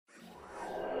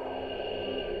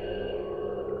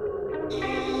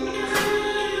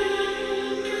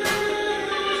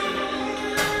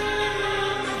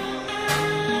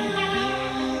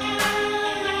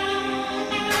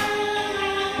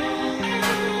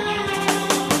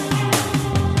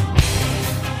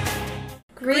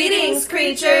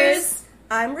creatures!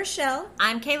 I'm Rochelle.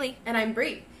 I'm Kaylee. And I'm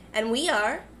Brie. And we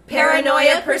are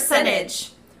Paranoia Percentage.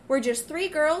 We're just three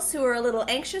girls who are a little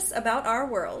anxious about our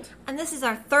world. And this is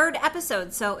our third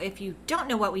episode, so if you don't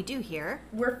know what we do here...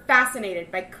 We're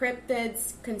fascinated by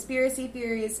cryptids, conspiracy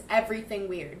theories, everything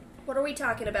weird. What are we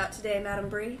talking about today, Madam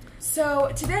Brie?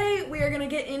 So, today we are going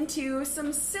to get into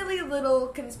some silly little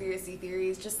conspiracy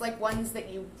theories, just like ones that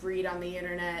you read on the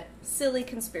internet. Silly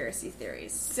conspiracy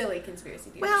theories. Silly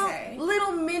conspiracy theories. Well, okay.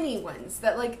 Little mini ones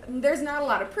that, like, there's not a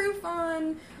lot of proof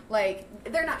on. Like,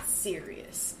 they're not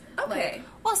serious. Okay. Like,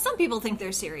 Well, some people think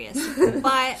they're serious,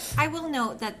 but I will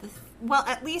note that,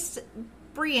 at least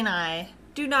Brie and I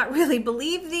do not really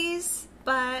believe these,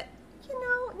 but...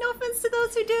 no offense to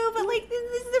those who do, but, like,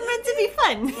 they're meant to be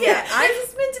fun. yeah,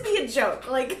 it's meant to be a joke.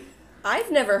 Like, I've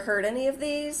never heard any of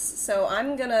these, so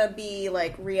I'm gonna be,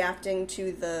 like, reacting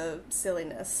to the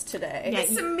silliness today. Yeah,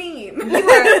 it's a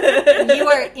meme. You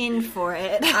are in for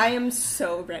it. I am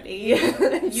so ready.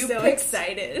 I'm You so picked-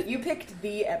 excited. You picked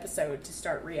the episode to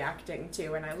start reacting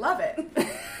to, and I love it.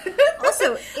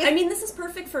 Also, I mean, this is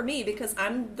perfect for me because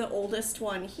I'm the oldest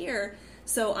one here,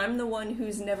 so I'm the one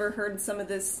who's never heard some of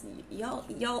this.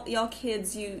 Y'all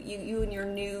kids, you and your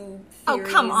new theories.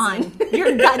 oh, come on.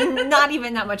 You're not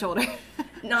even that much older.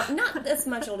 Not as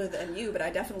much older than you, but I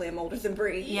definitely am older than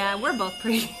Brie. Yeah, we're both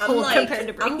pretty I'm old like, compared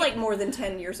to Brie. I'm like more than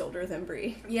 10 years older than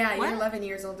Brie. Yeah, What? you're 11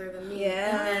 years older than me.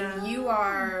 Yeah. And then you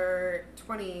are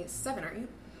 27, aren't you?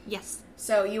 Yes.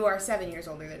 So you are 7 years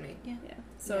older than me. Yeah. Yeah.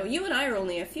 So Yeah. you and I are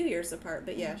only a few years apart,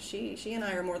 but yeah, she and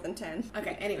I are more than 10.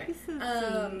 Okay, anyway.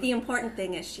 The important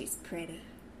thing is she's pretty.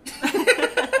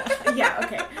 Yeah,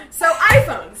 okay. So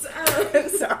iPhones.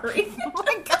 Sorry. Oh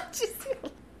my god,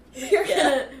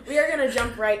 We are gonna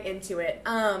jump right into it.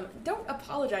 Don't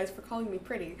apologize for calling me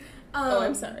pretty. Oh,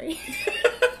 I'm sorry.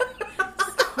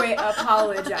 Quit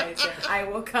apologizing. I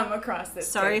will come across this.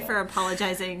 Sorry table. for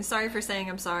apologizing. Sorry for saying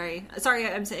I'm sorry. Sorry,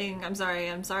 I'm saying I'm sorry.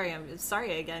 I'm sorry. I'm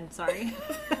sorry again. Sorry.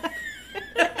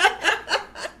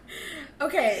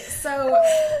 Okay, so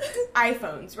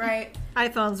iPhones, right?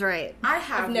 iPhone's right. I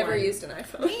have I've never one. used an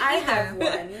iPhone. I have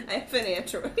one. I have an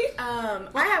Android.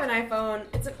 I have an iPhone.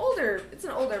 It's an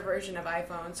older version of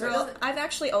iPhone. So it Girl, doesn't- I've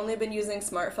actually only been using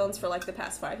smartphones for like the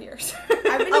past 5 years.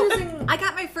 I've been using. I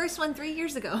got my first one 3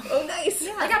 years ago. Oh, nice.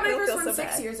 I got my don't first feel one so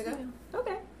 6 bad. years ago.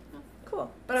 Okay.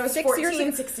 Cool. But I was 6 14 years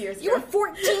ago. 6 years ago. You were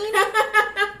 14?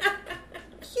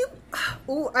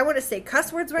 Ooh, I want to say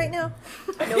cuss words right now.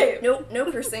 Okay. Nope, no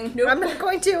cursing. Nope. I'm not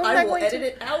going to. I will edit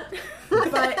it out.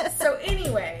 But so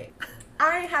anyway,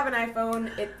 I have an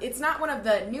iPhone. It's not one of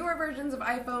the newer versions of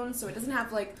iPhone, so it doesn't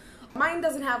have like mine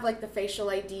doesn't have like the facial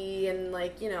ID and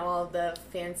like all the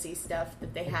fancy stuff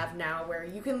that they have now, where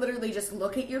you can literally just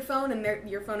look at your phone and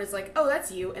your phone is like, oh,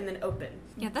 that's you, and then open.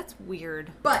 Yeah, that's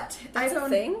weird. But That's a iPhone,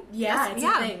 thing? yeah, it's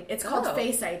Yeah. a thing. It's called Oh.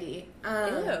 Face ID.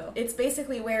 Ew. It's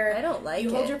basically where I don't like you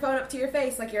hold it. your phone up to your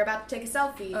face like you're about to take a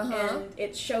selfie, and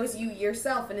it shows you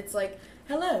yourself, and it's like,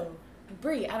 hello,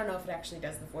 Brie. I don't know if it actually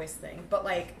does the voice thing, but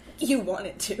like, You want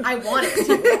it to. I want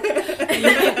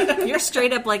it to. You're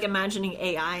straight up like imagining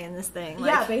AI in this thing.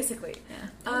 Like, Yeah, basically.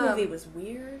 That movie was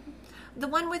weird. the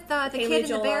one with the Haley kid and the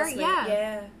Joel bear. Osment. Yeah.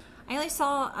 Yeah. I only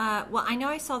saw. I know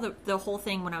I saw the whole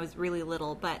thing when I was really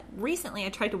little, but recently I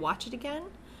tried to watch it again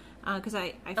because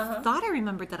I thought I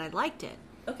remembered that I liked it.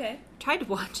 Okay. Tried to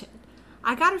watch it.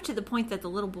 I got up to the point that the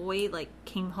little boy like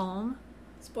came home.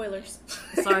 Spoilers.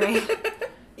 Sorry.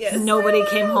 Yes. Nobody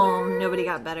came home. Nobody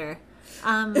got better.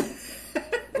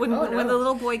 When Oh, no. when the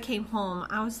little boy came home,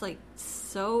 I was like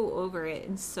so over it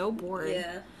and so bored.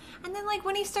 Yeah. And then like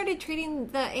when he started treating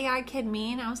the AI kid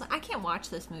mean, I was like, I can't watch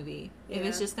this movie. If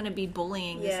it's Yeah. just going to be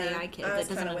bullying this AI kid I that was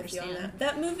doesn't kinda with you on understand. that.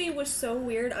 That movie was so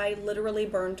weird. I literally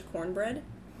burned cornbread.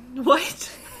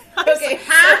 What? Okay.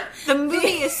 The movie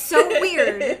is so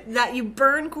weird that you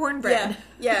burn cornbread.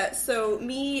 Yeah. So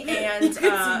me and You could see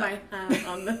my hand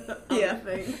on the yeah.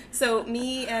 thing. So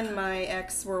me and my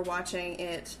ex were watching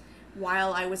it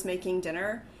while I was making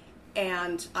dinner,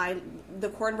 and the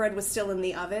cornbread was still in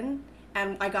the oven,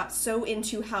 and I got so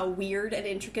into how weird and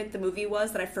intricate the movie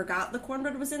was that I forgot the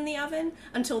cornbread was in the oven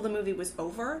until the movie was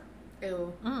over.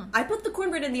 Ew. I put the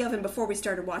cornbread in the oven before we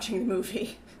started watching the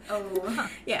movie. Oh.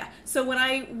 Yeah. So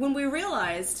when we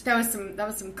realized, That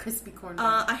was some crispy cornbread.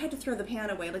 I had to throw the pan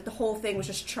away. Like the whole thing was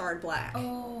just charred black.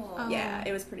 oh. Yeah,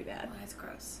 it was pretty bad. Oh, that's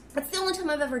gross. That's the only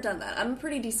time I've ever done that. I'm a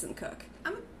pretty decent cook.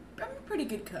 I'm a pretty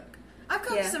good cook. I've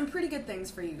cooked Yeah. some pretty good things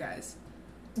for you guys.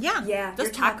 Yeah. Yeah, Those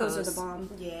your tacos tacos are the bomb.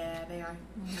 Yeah, they are.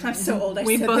 I'm so old. I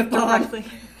We said both the bomb. directly.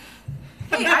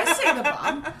 Hey, I say the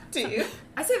bomb. Do you?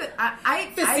 I say that I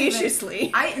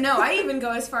Facetiously. I even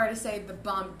go as far to say the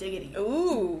bomb diggity.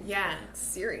 Ooh. Yeah.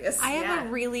 Serious. I have Yeah. a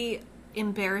really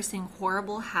embarrassing,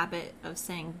 horrible habit of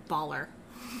saying baller.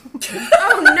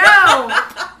 Oh no!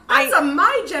 That's a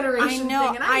my generation I know.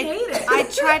 thing, and I hate it. I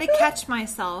try to catch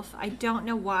myself. I don't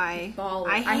know why. Baller.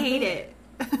 I hate it.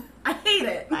 I hate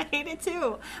it. I hate it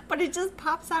too. But it just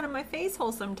pops out of my face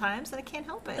hole sometimes, and I can't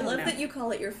help it. I love that you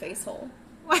call it your face hole.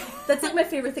 That's like my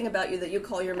favorite thing about you, that you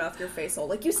call your mouth your face hole.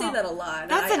 Like, you say that a lot.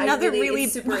 That's and another really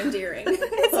it's super endearing.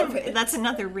 Love it. That's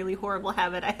another really horrible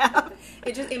habit I have.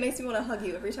 It makes me want to hug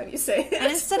you every time you say it.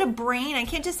 And instead of brain, I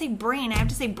can't just say brain. I have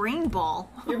to say brain ball.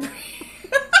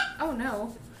 Oh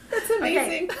no. That's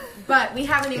amazing. Okay, but we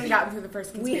haven't even gotten through the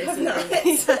first We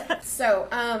conspiracy. have not.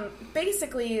 So,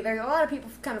 basically, there's a lot of people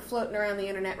kind of floating around the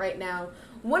internet right now.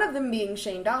 One of them being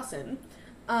Shane Dawson.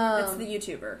 That's the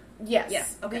YouTuber. Yes. Yeah,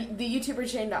 okay. The YouTuber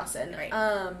Shane Dawson. Right.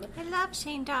 I love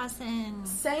Shane Dawson.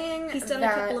 Saying He's done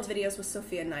that, a couple of videos with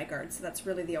Sophia Nygaard, so that's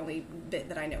really the only bit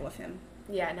that I know of him.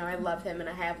 Yeah, no, I love him, and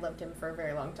I have loved him for a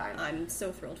very long time. I'm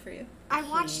so thrilled for you. I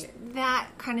watched that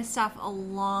kind of stuff a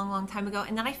long, long time ago,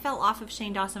 and then I fell off of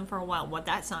Shane Dawson for a while. What,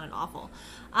 that sounded awful.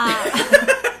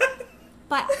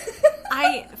 But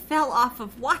I fell off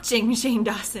of watching Shane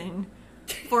Dawson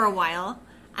for a while,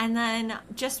 and then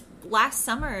just last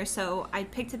summer or so, I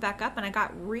picked it back up, and I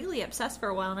got really obsessed for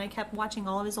a while, and I kept watching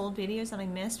all of his old videos that I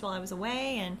missed while I was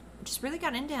away, and just really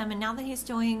got into him. And now that he's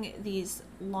doing these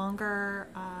longer...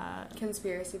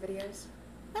 Conspiracy videos.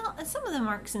 Well, some of them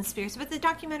aren't conspiracy, but the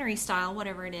documentary style,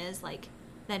 whatever it is, like,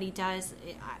 that he does,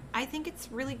 I think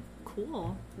it's really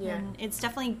cool. Yeah. And it's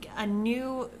definitely a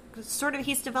new,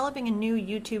 he's developing a new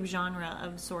YouTube genre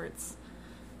of sorts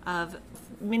of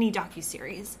mini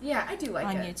docuseries Yeah, I do like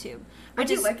on it. YouTube. I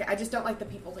do like it. I just don't like the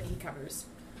people that he covers.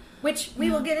 Which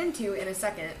we will get into in a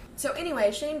second. So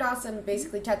anyway, Shane Dawson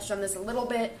basically touched on this a little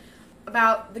bit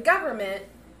about the government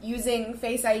using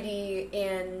Face ID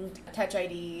and Touch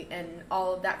ID and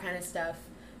all of that kind of stuff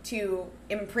to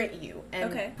imprint you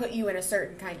and put you in a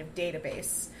certain kind of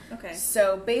database. Okay.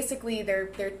 So basically they're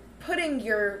putting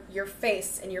your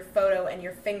face and your photo and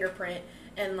your fingerprint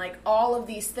and like all of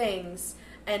these things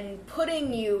and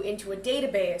putting you into a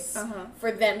database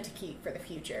for them to keep for the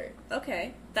future.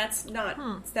 Okay. That's not...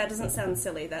 That doesn't sound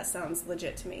silly. That sounds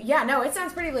legit to me. Yeah, no, it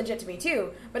sounds pretty legit to me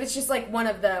too. But it's just like one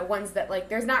of the ones that like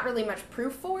there's not really much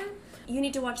proof for. You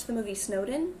need to watch the movie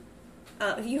Snowden.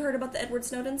 Have you heard about the Edward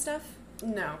Snowden stuff?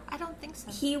 No. I don't think so.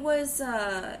 He was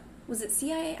it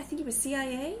CIA? I think he was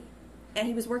CIA, and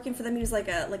he was working for them. He was like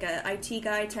a IT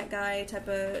guy, tech guy type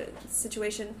of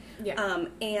situation. Yeah.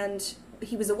 And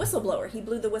he was a whistleblower. He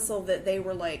blew the whistle that they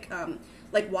were like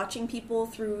watching people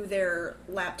through their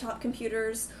laptop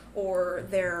computers or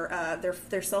their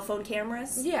cell phone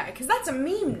cameras. Yeah, because that's a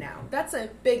meme now. That's a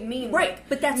big meme. Right, like,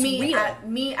 but that's me real.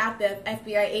 Me at the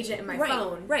FBI agent in my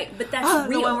phone. Right, but that's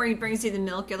real. The one where he brings you the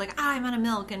milk. You're like, I'm out of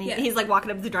milk. And he's like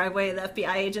walking up the driveway of the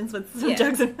FBI agents with some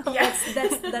jugs of milk. Yeah.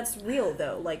 That's real,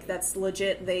 though. Like, that's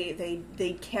legit.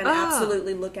 They can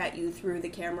absolutely look at you through the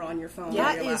camera on your phone or your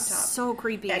laptop. That is so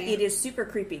creepy. Yeah, it is super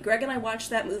creepy. Greg and I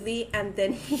watched that movie, and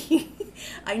then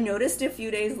I noticed a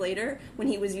few days later when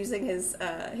he was using his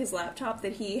laptop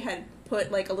that he had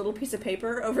put like a little piece of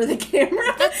paper over the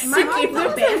camera My to mom keep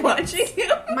them put from watching him.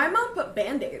 My mom put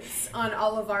Band-Aids on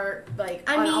all of our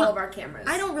all of our cameras.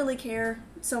 I don't really care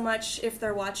so much if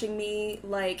they're watching me.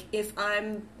 Like, if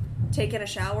I'm taking a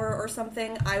shower or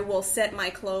something, I will set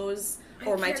my clothes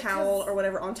or my towel or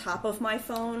whatever on top of my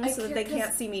phone so that they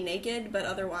can't see me naked, but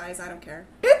otherwise I don't care.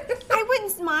 I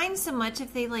wouldn't mind so much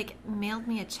if they like mailed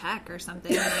me a check or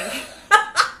something. Like,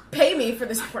 pay me for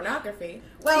this pornography.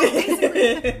 Well,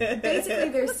 basically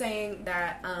they're saying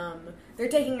that they're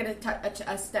taking it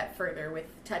a step further with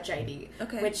Touch ID,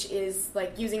 which is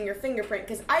like using your fingerprint.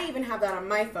 Because I even have that on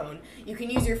my phone. You can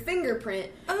use your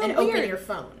fingerprint and open your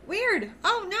phone. Weird.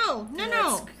 Oh no.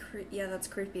 That's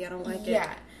creepy. I don't like it.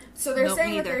 Yeah. So they're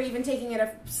saying neither. that they're even taking it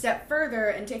a step further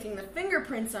and taking the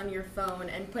fingerprints on your phone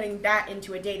and putting that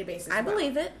into a database as well. I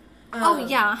believe it. Oh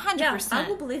yeah, 100%. Yeah, I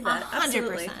will believe that.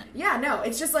 100%. Yeah, no,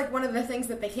 it's just like one of the things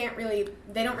that they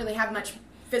don't really have much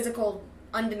physical,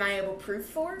 undeniable proof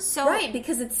for. So Right,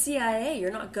 because it's CIA.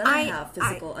 You're not going to have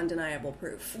physical, undeniable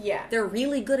proof. Yeah. They're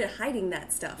really good at hiding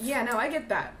that stuff. Yeah, no, I get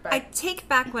that. But I take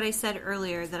back what I said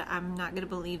earlier that I'm not going to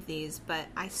believe these, but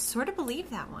I sort of believe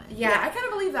that one. yeah, I kind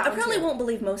of believe that I one, probably too. won't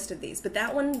believe most of these, but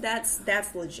that one, that's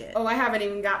legit. Oh, I haven't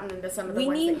even gotten into some of the We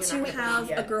ones need that to you're not gonna have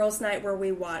believe a yet. girls' night where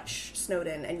we watch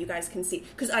Snowden and you guys can see.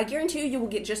 Because I guarantee you will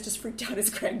get just as freaked out as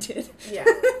Greg did. Yeah.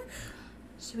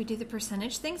 Should we do the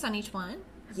percentage things on each one?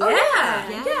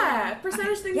 Yeah.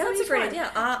 Percentage things. Yeah, on that's a each great one.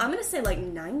 idea. I'm gonna say like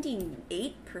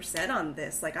 98% on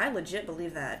this. Like, I legit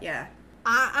believe that. Yeah.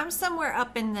 I'm somewhere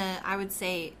up in the, I would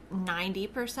say,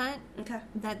 90% Okay.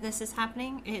 that this is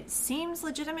happening. It seems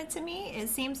legitimate to me. It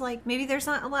seems like maybe there's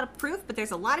not a lot of proof, but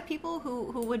there's a lot of people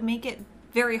who would make it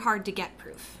very hard to get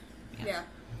proof. Yeah.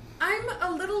 I'm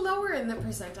a little lower in the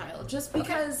percentile, just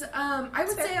because I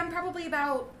would say I'm probably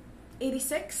about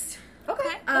 86.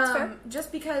 Okay, that's fair.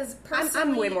 Just because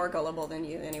I'm way more gullible than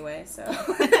you anyway, so.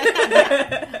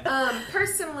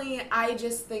 Personally, I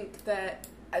just think that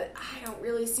I don't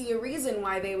really see a reason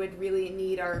why they would really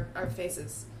need our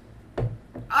faces.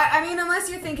 I mean, unless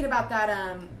you're thinking about that,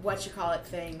 whatchamacallit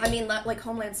thing. I mean, like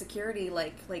Homeland Security,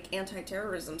 like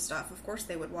anti-terrorism stuff, of course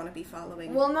they would want to be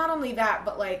following. Well, not only that,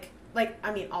 but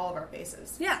I mean, all of our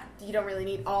faces. Yeah. You don't really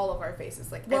need all of our faces.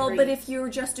 Well, but if you're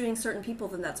just doing certain people,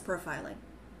 then that's profiling.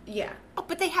 Yeah. Oh,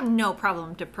 but they have no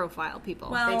problem to profile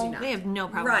people. Well, they do not. They have no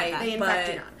problem Right, with that. They in fact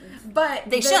do not. But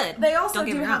They should. They also Don't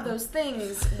get do me have wrong. those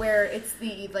things where it's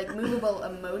the movable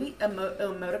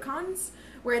emoticons,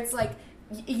 where it's like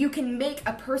you can make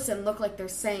a person look like they're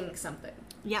saying something.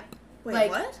 Yep. Wait,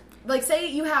 what? Like, say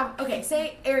you have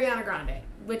say Ariana Grande,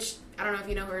 which I don't know if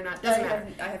you know her or not. Doesn't matter.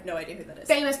 I have no idea who that is.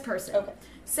 Famous person. Okay.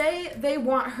 Say they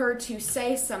want her to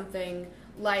say something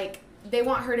like they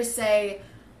want her to say,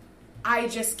 "I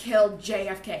just killed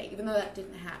JFK," even though that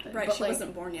didn't happen. Right, but she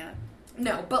wasn't born yet.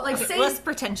 No, but say Let's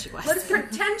pretend she was. Let's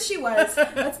pretend she was.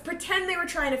 Let's pretend they were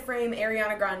trying to frame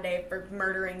Ariana Grande for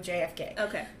murdering JFK.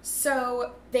 Okay.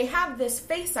 So they have this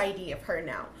face ID of her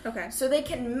now. Okay. So they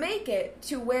can make it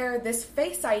to where this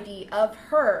face ID of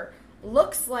her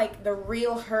looks like the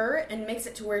real her and makes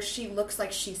it to where she looks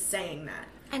like she's saying that.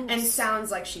 And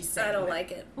sounds like she's saying I don't that. like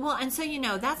it. Well, and so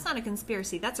that's not a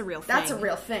conspiracy. That's a real thing. That's a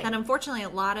real thing. And unfortunately, a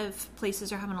lot of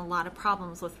places are having a lot of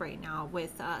problems with right now.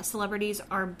 With celebrities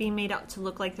are being made out to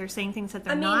look like they're saying things that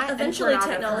they're not. Eventually not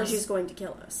technology at is going to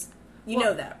kill us. You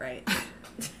know that, right?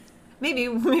 Maybe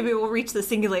we'll reach the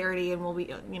singularity and we'll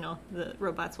be, the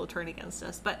robots will turn against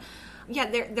us. But yeah,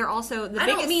 they're also the I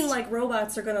biggest. don't mean like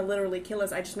robots are going to literally kill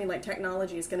us. I just mean like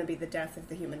technology is going to be the death of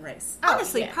the human race.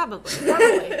 Honestly, yeah. probably.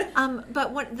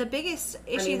 But what the biggest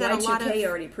issue that Y2K a lot of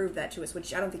already proved that to us,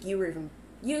 which I don't think you were even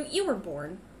you were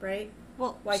born, right?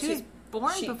 well, Y2 she was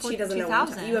born before she doesn't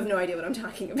 2000. know. You have no idea what I'm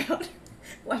talking about.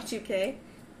 Y2K,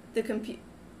 the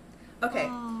Okay,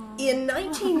 in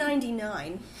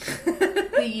 1999,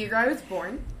 The year I was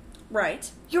born. right?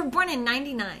 You were born in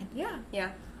 '99. Yeah.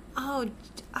 Yeah. Oh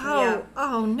Yeah.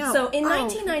 no. So in Oh.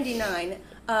 1999,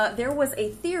 there was a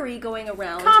theory going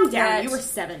around. Calm down. that- You were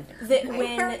 7. that I'm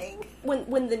when hurting.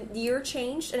 when the year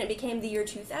changed and it became the year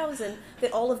 2000,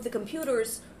 that all of the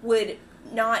computers would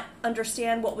not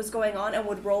understand what was going on and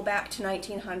would roll back to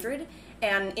 1900,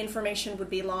 and information would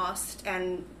be lost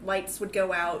and lights would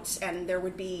go out and there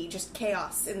would be just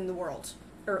chaos in the world,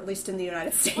 or at least in the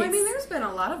United States. Well, I mean, there's been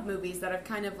a lot of movies that have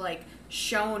kind of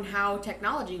shown how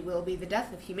technology will be the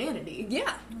death of humanity.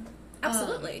 Yeah,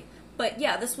 absolutely. But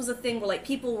yeah, this was a thing where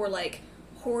people were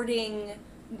hoarding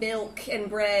milk and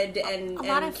bread and A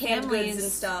lot of canned families- goods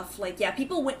and stuff.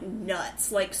 People went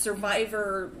nuts,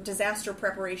 survivor disaster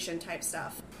preparation type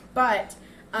stuff. But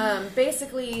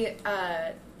basically,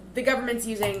 the government's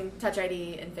using Touch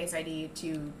ID and Face ID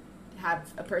to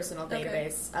have a personal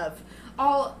database of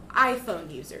all iPhone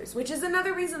users, which is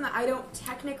another reason that I don't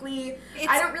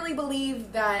really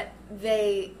believe that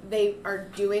they are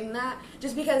doing that.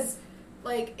 Just because,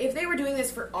 if they were doing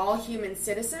this for all human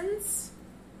citizens,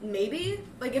 maybe.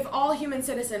 If all human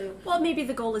citizen... Well, maybe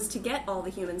the goal is to get all the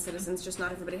human citizens, just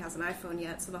not everybody has an iPhone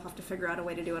yet, so they'll have to figure out a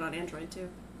way to do it on Android, too.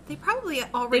 They probably They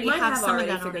already might have some already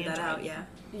of that on figured that Android. out, yeah.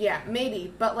 Yeah,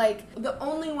 maybe. But, the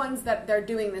only ones that they're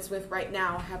doing this with right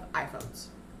now have iPhones.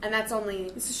 And that's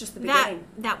only... This is just the That beginning.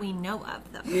 that we know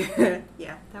of, though.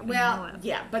 Yeah. That we know Well, of.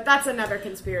 yeah, but that's another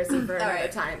conspiracy for All another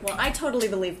right. time. Well, I totally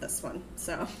believe this one,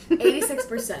 so...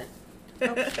 86%.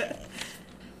 Okay.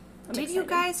 Did you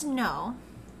guys know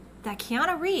that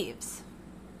Keanu Reeves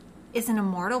is an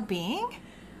immortal being?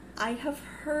 I have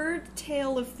heard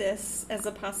tale of this as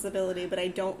a possibility, but I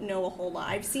don't know a whole lot.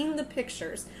 I've seen the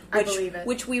pictures, I believe it.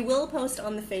 which we will post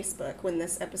on the Facebook when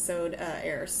this episode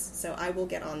airs. So I will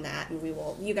get on that, and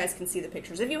you guys can see the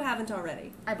pictures if you haven't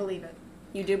already. I believe it.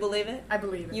 You do believe it? I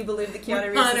believe it. You believe that Keanu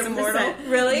Reeves is 100%. immortal?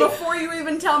 Really? Before you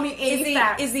even tell me any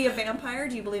facts. Is he a vampire?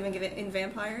 Do you believe in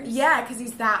vampires? Yeah, because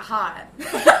he's that hot.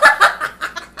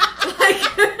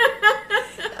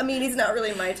 I mean, he's not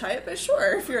really my type, but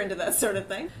sure, if you're into that sort of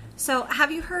thing. So,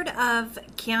 have you heard of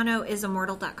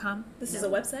KeanuIsImmortal.com? This is a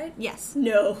website? Yes.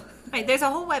 No. Right, there's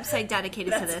a whole website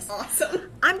dedicated to That's this.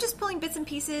 awesome. I'm just pulling bits and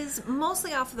pieces,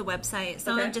 mostly off of the website.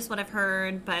 Some Okay. of just what I've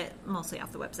heard, but mostly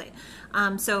off the website.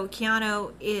 So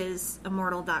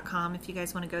KeanuIsImmortal.com if you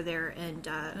guys want to go there and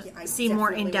I see more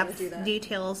definitely wanna do in-depth that.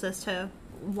 details as to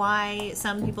why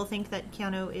some people think that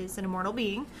Keanu is an immortal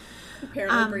being.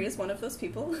 Apparently Brie is one of those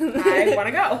people. I want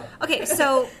to go. Okay,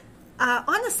 so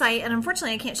on the site, and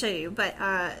unfortunately I can't show you, but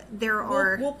there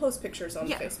are... We'll post pictures on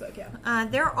Yeah. Facebook, yeah.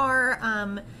 There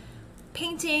are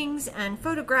paintings and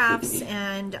photographs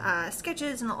and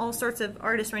sketches and all sorts of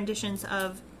artist renditions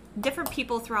of different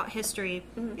people throughout history.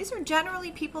 Mm-hmm. These are generally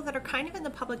people that are kind of in the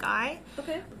public eye.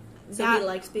 Okay. So That- he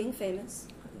likes being famous.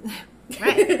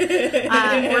 Right.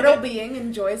 Immortal being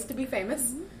enjoys to be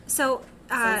famous. So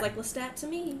Sounds like Lestat to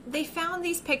me. they found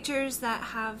these pictures that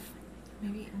have...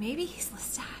 Maybe he's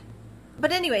Lestat.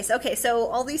 But anyways, okay, so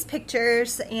all these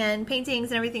pictures and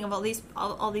paintings and everything of all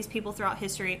these people throughout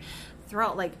history,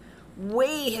 throughout like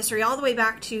way history, all the way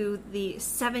back to the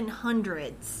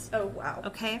 700s. Oh, wow.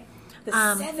 Okay, The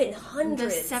 700s. the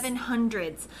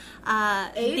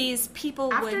 700s. These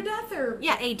people After would death or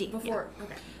yeah AD before?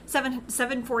 Okay.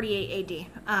 748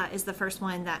 AD is the first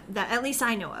one that at least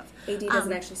I know of. AD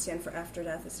doesn't actually stand for after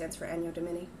death. It stands for Anno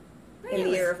Domini. In the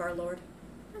Really? year of our Lord.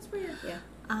 That's weird. Yeah.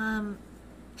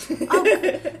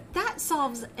 That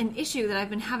solves an issue that I've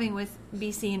been having with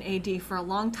BC and AD for a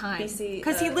long time. BC,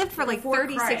 Because he lived for like before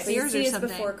 36 Christ. years BC or is something.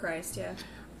 before Christ, yeah.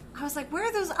 I was like, where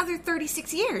are those other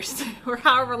 36 years? Or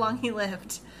however long he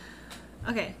lived.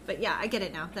 Okay, but yeah, I get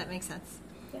it now. That makes sense.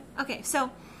 Yeah. Okay,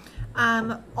 so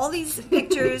all these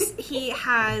pictures, he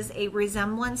has a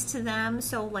resemblance to them.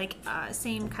 So, like,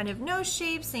 same kind of nose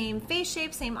shape, same face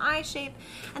shape, same eye shape.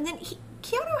 And then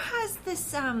Keanu has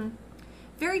this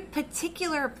very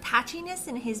particular patchiness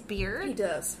in his beard He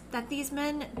does. that these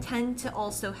men tend to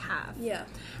also have. Yeah.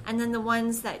 And then the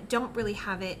ones that don't really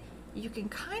have it, you can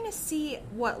kind of see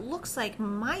what looks like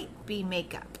might be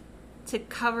makeup to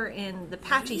cover in the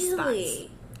patchy Really?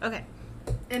 spots. Okay.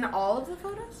 In all of the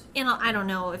photos? And I don't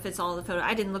know if it's all the photo.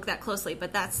 I didn't look that closely,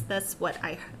 but that's what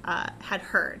I had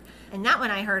heard. And that one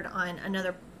I heard on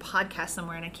another podcast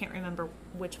somewhere, and I can't remember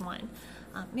which one.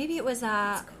 Maybe it was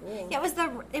cool. yeah, it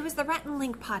was the Rhett and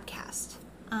Link podcast.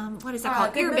 What is that Oh,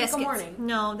 called? Good Ear Mythical Biscuits. Morning.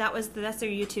 No, that's their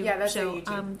YouTube Yeah, that's their show.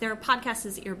 YouTube. Their podcast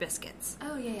is Ear Biscuits.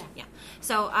 Oh, yeah. Yeah.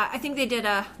 So I think they did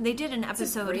an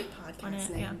episode great on podcast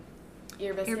it. name. Yeah.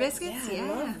 Ear biscuits. Ear Biscuits. Yeah, I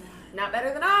love that. Not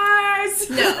better than ours.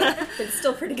 No, but it's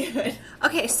still pretty good.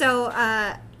 Okay, so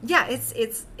yeah,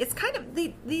 it's kind of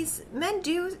these men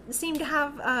do seem to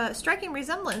have a striking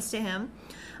resemblance to him,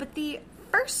 but the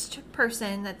first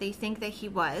person that they think that he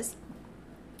was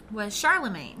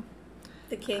Charlemagne.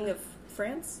 The King of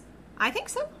France? I think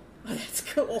so. Oh, that's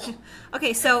cool.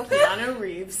 Okay, so Keanu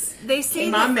Reeves. they say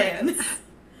My that, man.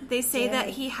 they say Yeah. that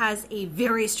he has a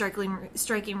very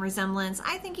striking resemblance.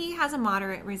 I think he has a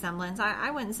moderate resemblance. I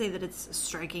wouldn't say that it's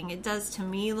striking. It does to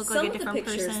me look Some like a of the different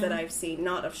pictures person. that I've seen,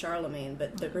 not of Charlemagne,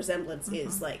 but the resemblance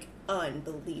is, like,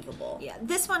 unbelievable. Yeah,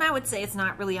 this one I would say it's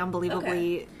not really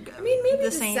unbelievably. I mean, maybe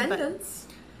the same, but- descendants.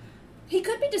 He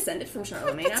could be descended from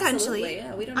Charlemagne, Potentially. absolutely.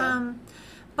 Yeah, we don't know.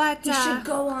 But He should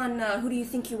go on Who Do You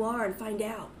Think You Are and find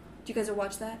out. Do you guys ever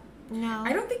watch that? no.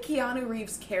 I don't think Keanu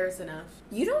Reeves cares enough.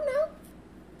 You don't know?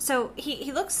 So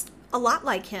he looks a lot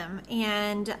like him,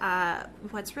 and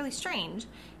what's really strange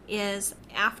is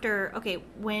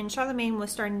when Charlemagne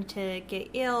was starting to get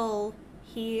ill,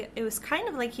 it was kind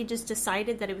of like he just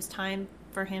decided that it was time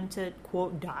for him to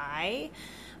quote die.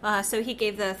 So he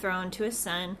gave the throne to his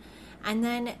son, and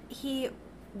then he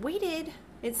waited.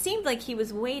 It seemed like he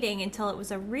was waiting until it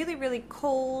was a really, really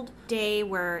cold day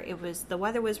where the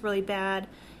weather was really bad,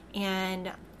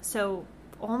 and so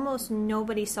almost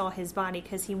nobody saw his body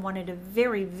because he wanted a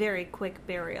very, very quick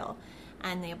burial,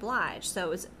 and they obliged. So it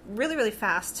was really, really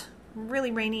fast,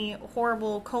 really rainy,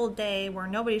 horrible, cold day where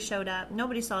nobody showed up.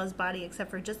 Nobody saw his body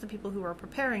except for just the people who were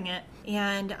preparing it.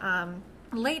 And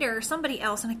later, somebody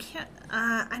else, and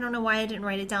I don't know why I didn't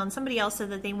write it down. Somebody else said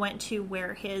that they went to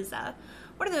where his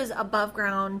what are those above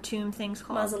ground tomb things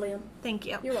called? Mausoleum. Thank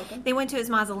you. You're welcome. They went to his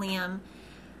mausoleum,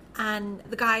 and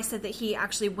the guy said that he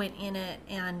actually went in it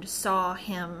and saw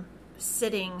him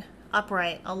sitting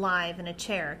upright, alive in a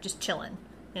chair, just chilling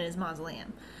in his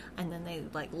mausoleum. And then they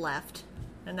left,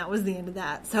 and that was the end of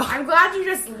that. So I'm glad you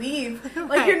just leave.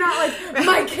 Like, you're not like,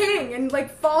 my king, and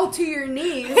fall to your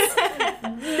knees.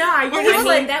 Nah, you're I just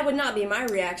mean, that would not be my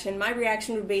reaction. My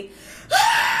reaction would be,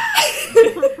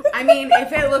 I mean,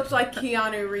 if it looked like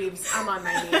Keanu Reeves, I'm on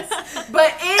my knees.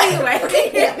 But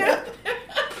anyway.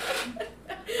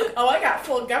 Oh, I got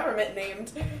full government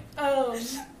named.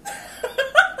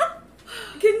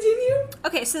 Continue.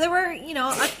 Okay, so there were,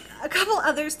 a couple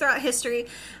others throughout history,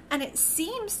 and it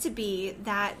seems to be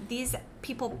that these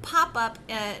people pop up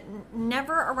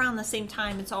never around the same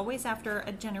time. It's always after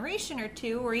a generation or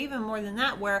two, or even more than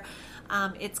that, where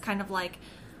it's kind of like,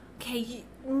 okay,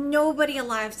 nobody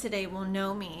alive today will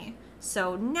know me,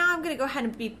 so now I'm going to go ahead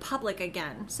and be public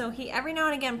again. So he every now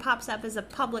and again pops up as a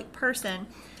public person.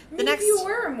 If you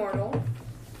were immortal,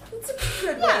 it's a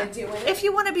good way of doing it. If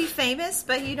you want to be famous,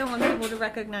 but you don't want people to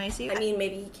recognize you. I mean,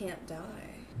 maybe he can't die.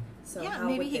 So Yeah, how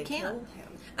maybe would he they can't. kill him?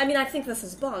 I mean, I think this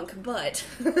is bunk, but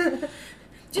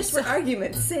just for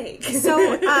argument's sake.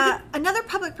 So another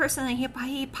public person that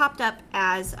he popped up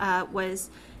as was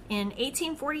in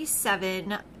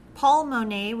 1847. Paul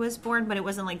Monet was born, but it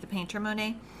wasn't like the painter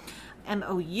Monet.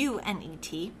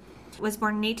 Mounet. Was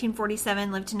born in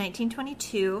 1847, lived to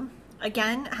 1922.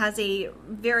 Again, has a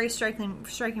very striking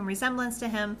resemblance to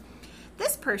him.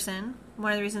 This person,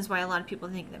 one of the reasons why a lot of people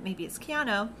think that maybe it's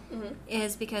Keanu,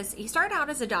 is because he started out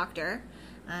as a doctor,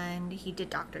 and he did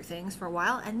doctor things for a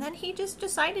while, and then he just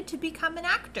decided to become an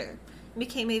actor.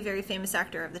 Became a very famous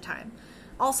actor of the time.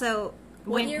 Also,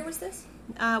 What year was this?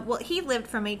 Well, he lived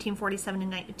from 1847 to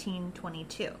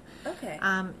 1922. Okay.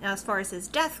 As far as his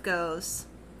death goes,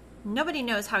 nobody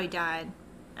knows how he died,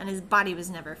 and his body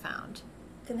was never found.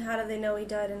 Then how do they know he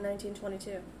died in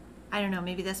 1922? I don't know.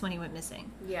 Maybe that's when he went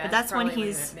missing. Yeah, but that's when probably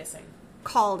he's went missing.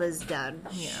 called as dead.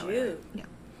 Shoot. Yeah.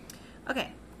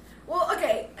 Okay. Well,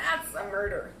 okay, that's a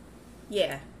murder.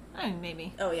 Yeah. I mean,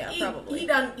 maybe. Oh yeah, probably. He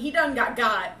done got.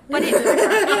 But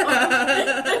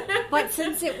but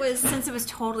since it was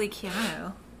totally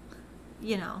Keanu,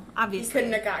 obviously He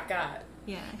couldn't have got.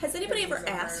 Yeah. Has anybody ever He's a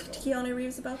asked marvel. Keanu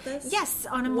Reeves about this? Yes,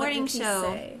 on a What morning did he show.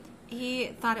 say? He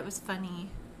thought it was funny.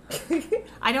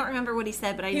 I don't remember what he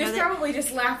said, but I He know was that probably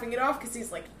just laughing it off because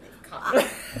he's like, caught me.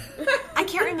 I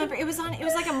can't remember. It was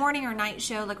like a morning or night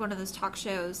show, like one of those talk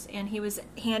shows, and he was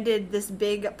handed this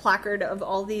big placard of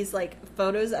all these like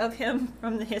photos of him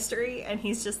from the history, and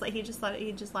he just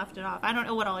laughed it off. I don't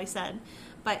know what all he said,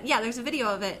 but yeah, there's a video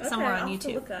of it somewhere I'll on have to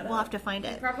YouTube. look that We'll up. have to find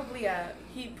it.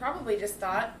 He probably just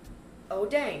thought, oh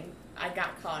dang, I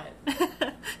got caught.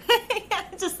 Yeah,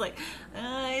 just like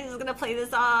he's gonna play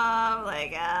this off,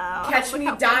 like Catch look me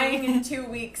how dying funny. in 2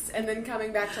 weeks and then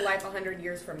coming back to life 100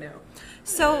 years from now.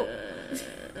 So,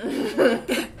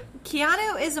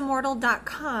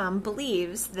 KeanuIsImmortal.com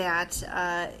believes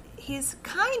that his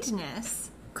kindness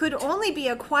could only be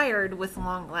acquired with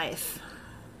long life.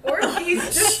 Or he's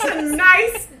just a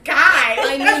nice guy.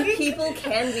 I mean, people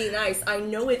can be nice. I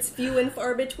know it's few and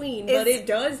far between, but It's it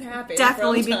does happen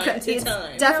Definitely from time because to it's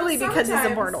time. definitely because he's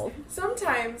Sometimes- immortal.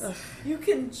 Sometimes you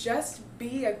can just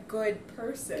be a good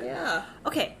person. Yeah.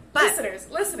 Okay, but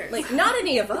Listeners. Like, not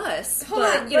any of us, Hold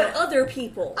but, on, you know, but- other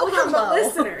people. Hold on, but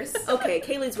listeners. Okay,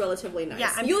 Kaylee's relatively nice.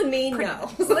 Yeah, I'm you and me, pretty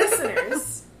no.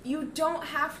 Listeners, you don't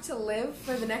have to live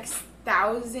for the next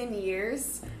 1,000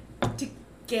 years to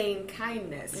gain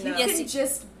kindness. No. You Yes, can you-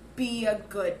 just be a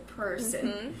good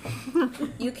person.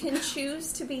 You can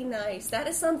choose to be nice. That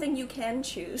is something you can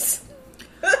choose.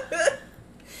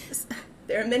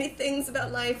 There are many things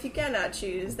about life you cannot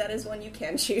choose. That is one you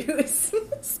can choose.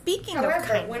 speaking of However,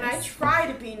 kindness, when I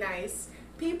try to be nice,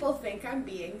 people think I'm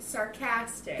being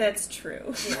sarcastic. That's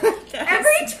true.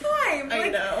 Every time. I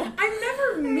Like, know. I'm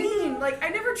never mean. Like, I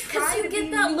never try Because you to get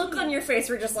be that mean. look on your face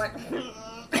where you're just like...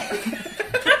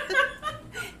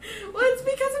 Well, it's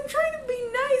because I'm trying to be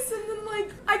nice, and then,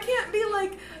 like, I can't be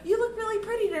like, you look really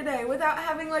pretty today, without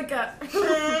having, like, a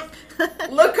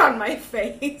look on my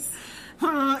face.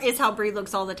 it's how Brie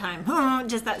looks all the time.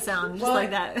 Just that sound, just Well,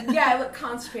 like that. Yeah, I look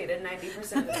constipated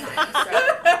 90% of the time.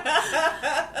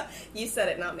 So. You said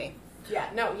it, not me. Yeah,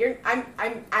 no,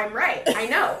 I'm right. I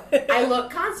know. I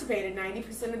look constipated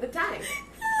 90% of the time.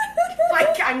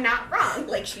 Like, I'm not wrong.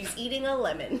 Like she's eating a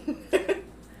lemon.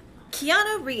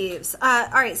 Keanu Reeves. All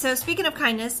right, so speaking of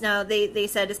kindness, now they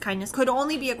said his kindness could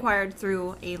only be acquired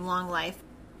through a long life.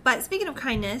 But speaking of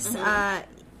kindness,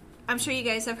 I'm sure you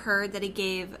guys have heard that he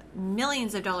gave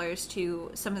millions of dollars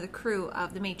to some of the crew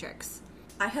of The Matrix.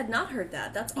 I had not heard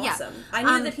that. That's Yeah. awesome. I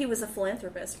knew that he was a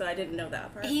philanthropist, but I didn't know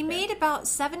that part. He made about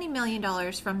 $70 million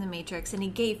from The Matrix, and he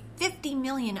gave $50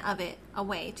 million of it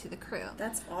away to the crew.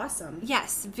 That's awesome.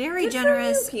 Yes, very Good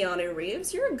generous. for you, Keanu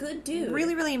Reeves. You're a good dude.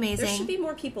 Really, really amazing. There should be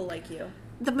more people like you.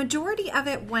 The majority of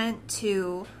it went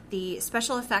to the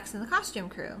special effects and the costume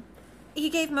crew. He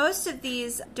gave most of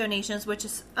these donations, which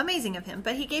is amazing of him,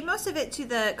 but he gave most of it to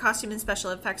the costume and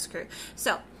special effects crew.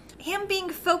 So, him being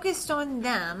focused on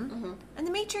them, and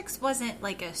The Matrix wasn't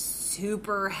like a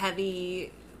super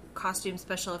heavy costume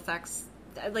special effects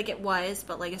like it was,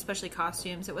 but like especially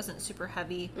costumes, it wasn't super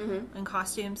heavy in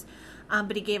costumes.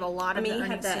 But he gave a lot of the he had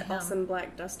earnings to that him. awesome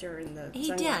black duster in the He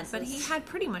sunglasses. did, but he had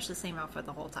pretty much the same outfit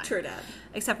the whole time. True that.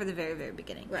 Except for the very, very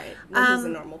beginning. Right. He's a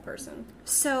normal person.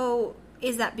 So,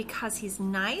 is that because he's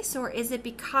nice, or is it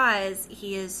because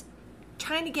he is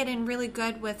trying to get in really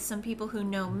good with some people who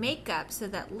know makeup so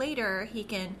that later he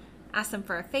can ask them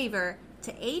for a favor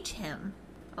to age him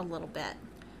a little bit?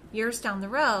 Years down the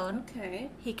road, Okay.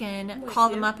 he can with call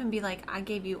you. them up and be like, I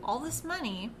gave you all this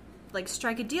money, like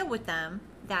strike a deal with them,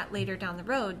 that later down the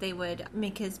road they would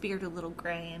make his beard a little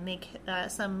gray and make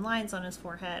some lines on his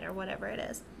forehead or whatever it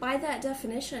is. By that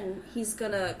definition, he's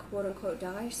gonna quote-unquote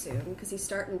die soon, because he's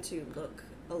starting to look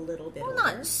a little bit Well,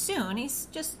 older. not soon. He's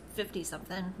just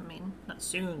 50-something. I mean, not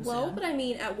soon. Well, soon. but I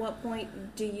mean, at what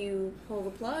point do you pull the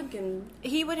plug and...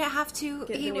 He would have to.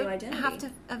 Get He the new would identity. have to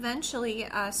eventually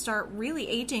start really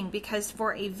aging, because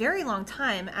for a very long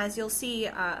time, as you'll see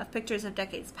of pictures of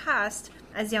decades past,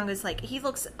 as young as he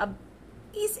looks.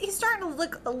 He's starting to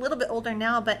look a little bit older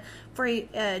now, but for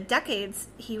decades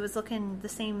he was looking the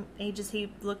same age as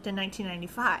he looked in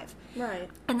 1995. Right.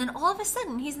 And then all of a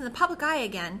sudden, he's in the public eye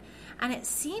again, and it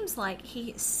seems like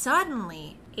he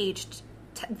suddenly aged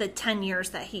the 10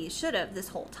 years that he should have this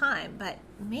whole time. But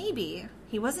maybe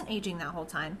he wasn't aging that whole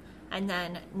time. And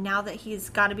then now that he's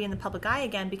got to be in the public eye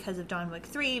again because of John Wick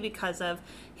 3, because of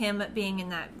him being in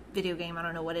that video game, I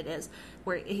don't know what it is,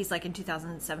 where he's like in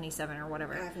 2077 or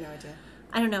whatever. I have no idea.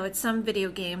 I don't know, it's some video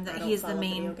game that I don't he's the follow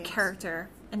video main games. character,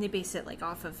 and they base it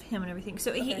off of him and everything.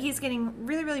 So Okay. he's getting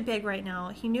really, really big right now.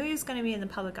 He knew he was going to be in the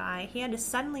public eye. He had to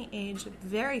suddenly age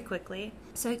very quickly.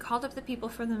 So he called up the people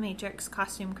from the Matrix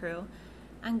costume crew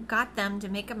and got them to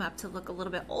make him up to look a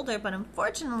little bit older. But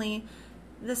unfortunately,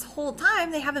 this whole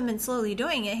time they haven't been slowly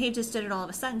doing it. He just did it all of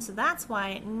a sudden. So that's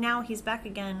why now he's back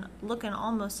again looking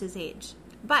almost his age.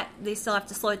 But they still have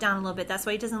to slow it down a little bit. That's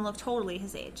why he doesn't look totally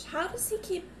his age. How does he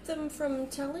keep them from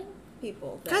telling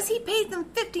people that? Because he paid them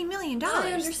 $50 million.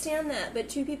 I understand that, but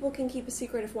two people can keep a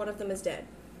secret if one of them is dead.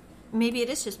 Maybe it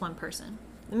is just one person.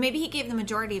 Maybe he gave the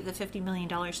majority of the $50 million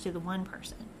to the one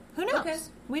person. Who knows? Okay.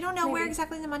 We don't know where Maybe.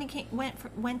 exactly the money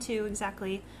went to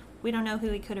exactly. We don't know who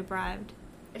he could have bribed.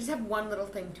 I just have one little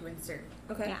thing to insert.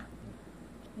 Okay. Yeah.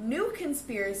 New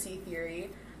conspiracy theory.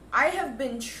 I have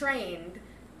been trained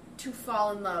to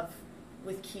fall in love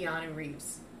with Keanu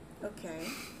Reeves. Okay.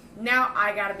 Now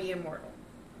I gotta be immortal.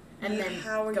 And then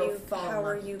how are go you fall in how love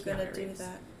are with you Keanu gonna do Reeves.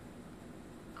 that?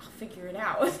 I'll figure it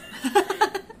out.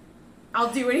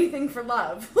 I'll do anything for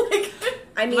love.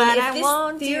 I mean, But if I this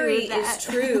won't do theory that. is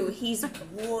true, he's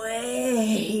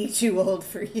way too old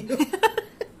for you.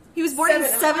 He was born in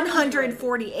 700.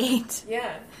 748.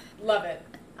 Yeah, love it.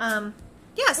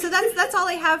 Yeah, so that's all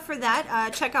I have for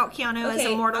that. Check out Keanu as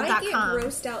immortal.com. I get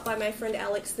grossed out by my friend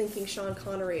Alex thinking Sean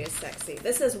Connery is sexy.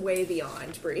 This is way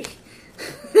beyond, Brie.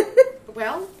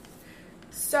 Well,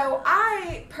 so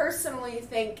I personally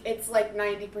think it's like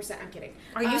 90%. I'm kidding.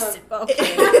 Are you Um,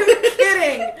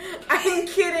 okay? I'm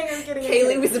kidding.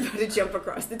 Kaylee was about to jump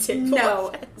across the table.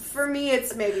 No, for me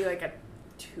it's maybe like a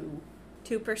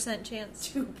 2% chance.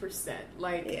 2%.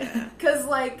 Like, Yeah. because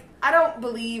like I don't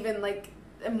believe in like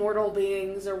immortal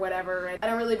beings or whatever. I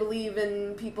don't really believe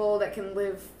in people that can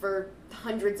live for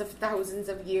hundreds of thousands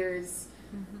of years.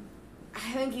 I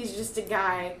think he's just a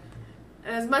guy,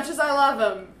 and as much as I love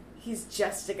him, he's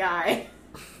just a guy.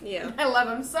 Yeah. I love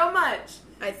him so much.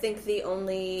 I think the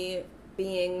only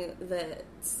beings that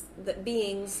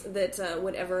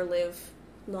would ever live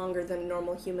longer than a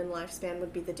normal human lifespan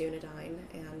would be the Dunedain,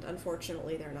 and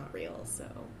unfortunately they're not real, so...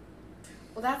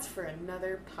 Well, that's for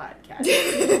another podcast.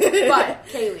 But,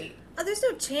 Kaylee. Oh, there's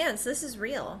no chance. This is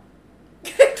real.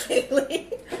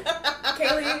 Kaylee.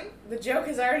 Kaylee, the joke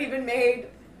has already been made.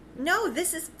 No,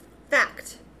 this is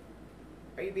fact.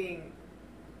 Are you being...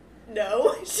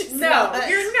 No, she's No, not.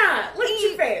 you're not. Look at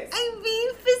your face. I'm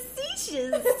being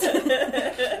facetious.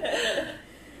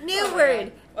 New Oh my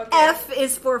word. God. Okay. F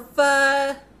is for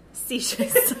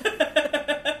facetious.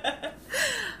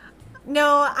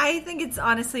 No, I think it's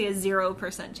honestly a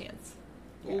 0% chance.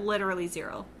 Yeah. Literally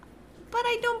 0. But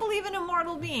I don't believe in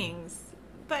immortal beings.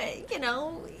 But,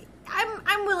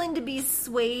 I'm willing to be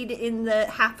swayed in the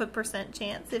 0.5%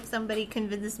 chance if somebody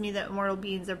convinces me that immortal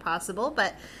beings are possible.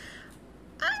 But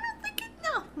I don't think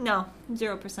it. No,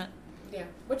 0%. Yeah.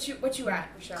 What you at,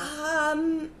 Michelle?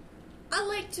 I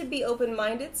like to be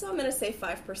open-minded, so I'm going to say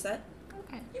 5%.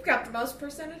 Okay. You've got the most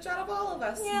percentage out of all of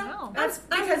us. Yeah. Wow. That's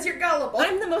because you're gullible.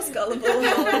 I'm the most gullible of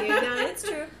all of you. No, it's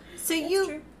true. So That's you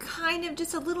true. kind of,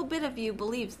 just a little bit of you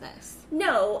believes this.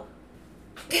 No.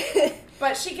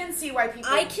 But she can see why people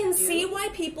I can do. see why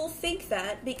people think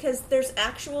that, because there's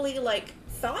actually, like,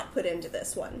 thought put into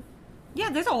this one. Yeah,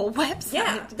 there's a whole website.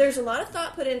 Yeah, there's a lot of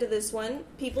thought put into this one.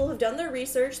 People have done their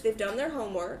research. They've done their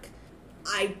homework.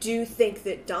 I do think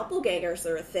that doppelgangers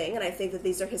are a thing, and I think that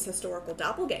these are his historical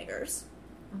doppelgangers.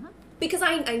 Mm-hmm. Because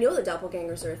I know that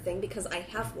doppelgangers are a thing because I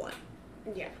have one.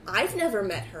 Yeah. I've never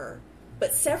met her,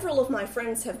 but several of my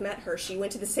friends have met her. She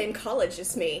went to the same college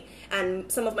as me,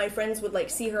 and some of my friends would, like,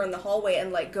 see her in the hallway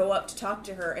and, like, go up to talk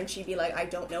to her, and she'd be like, I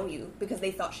don't know you, because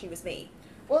they thought she was me.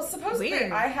 Well, supposedly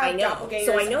Weird. I have I know. doppelgangers.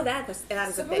 So I know that is a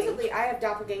thing. Supposedly I have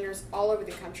doppelgangers all over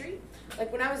the country. Like,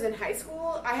 when I was in high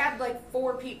school, I had, like,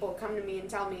 4 people come to me and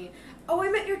tell me, oh, I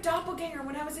met your doppelganger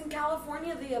when I was in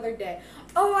California the other day.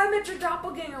 Oh, I met your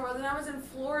doppelganger when I was in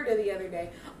Florida the other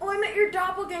day. Oh, I met your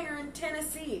doppelganger in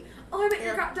Tennessee. Oh, I met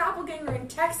your doppelganger in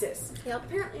Texas. Yep.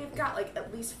 Apparently I've got, like,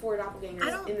 at least 4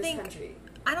 doppelgangers in this country.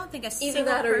 I don't think a single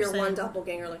Either that or person... your one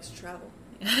doppelganger likes to travel.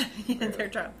 Yeah, they're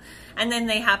true. And then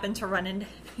they happen to run into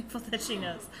people that she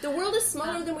knows. The world is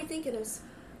smaller than we think it is.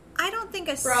 I don't think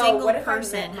a Bro, single what if I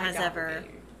person met my has ever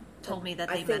doppelganger? told me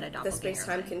that I they think met a the doppelganger.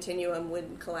 space-time continuum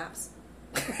would collapse.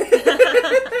 I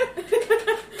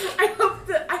hope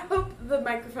the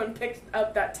microphone picked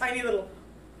up that tiny little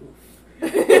oof.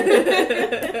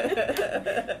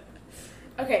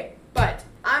 Okay, but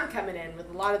I'm coming in with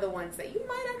a lot of the ones that you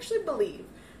might actually believe.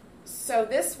 So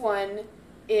this one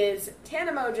is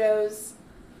Tanamojo's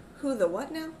Who the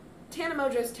what now?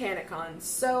 Tanamojo's Tanacon.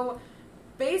 So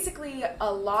basically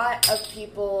a lot of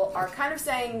people are kind of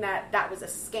saying that that was a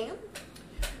scam.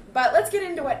 But let's get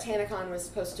into what Tanacon was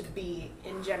supposed to be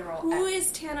in general. Who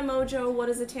is Tanamojo? What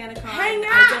is a Tanacon? Hang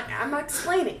on! I'm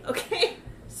explaining. Okay.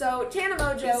 So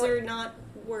Tanamojo... These are not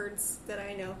words that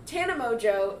I know.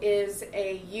 Tanamojo is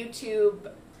a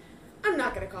YouTube... I'm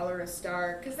not going to call her a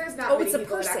star, because there's not many it's a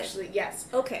people person. that actually... Yes.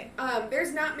 Okay.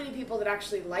 There's not many people that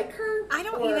actually like her. I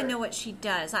don't even know what she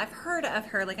does. I've heard of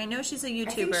her. Like, I know she's a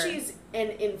YouTuber. I think she's an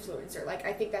influencer. Like,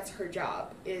 I think that's her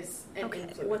job, is an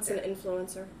influencer. What's an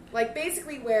influencer? Like,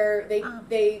 basically where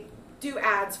they do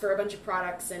ads for a bunch of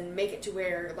products and make it to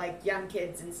where, like, young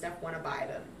kids and stuff want to buy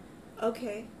them.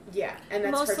 Okay. Yeah, and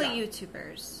that's mostly her job.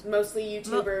 YouTubers. Mostly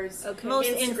YouTubers. Okay.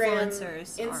 Most Instagram,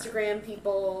 influencers. Instagram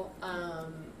people,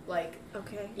 like,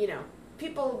 Okay. you know,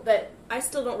 people that... I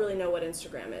still don't really know what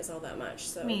Instagram is all that much,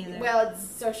 so... Me either. Well, it's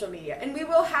social media. And we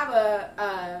will have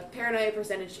a Paranoia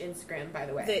Percentage Instagram, by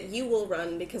the way. That you will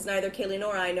run, because neither Kaylee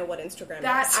nor I know what Instagram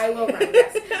That is. I will run,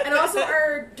 yes. And also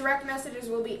our direct messages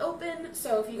will be open,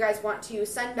 so if you guys want to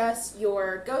send us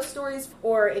your ghost stories,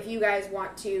 or if you guys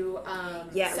want to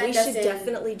Yeah, send we us should in...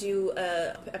 definitely do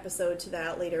a episode to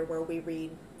that later where we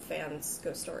read fans'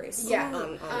 ghost stories. Yeah.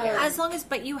 On air. As long as,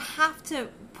 but you have to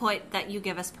put that you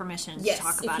give us permission Yes, to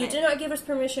talk about if you do not give us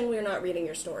permission, we are not reading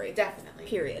your story. Definitely.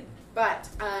 Period. But,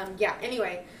 yeah,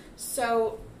 anyway,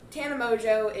 so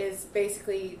Tanamojo is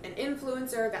basically an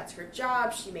influencer. That's her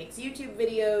job. She makes YouTube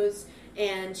videos,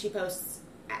 and she posts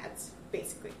ads,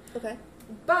 basically. Okay.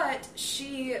 But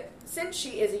since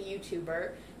she is a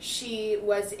YouTuber, she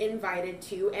was invited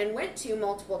to, and went to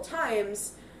multiple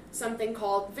times, something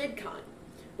called VidCon,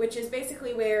 which is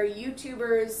basically where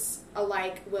YouTubers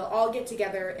alike will all get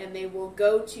together and they will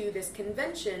go to this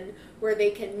convention where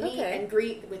they can meet and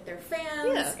greet with their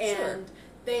fans, and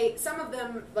some of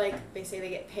them, like, they say they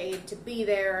get paid to be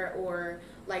there, or,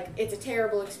 like, it's a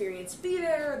terrible experience to be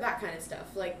there, that kind of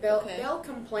stuff. Like, they'll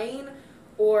complain,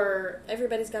 or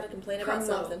everybody's got to complain about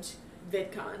something.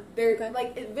 VidCon.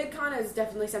 Like, VidCon is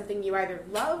definitely something you either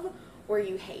love or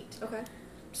you hate. Okay.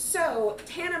 So,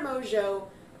 Tanamojo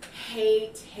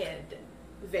hated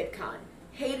VidCon.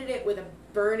 Hated it with a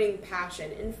burning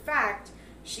passion. In fact,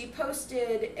 she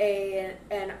posted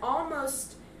an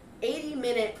almost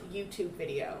 80-minute YouTube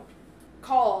video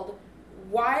called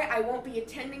Why I Won't Be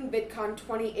Attending VidCon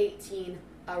 2018,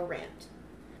 a rant.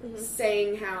 Mm-hmm.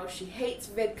 Saying how she hates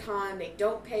VidCon, they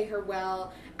don't pay her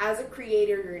well, as a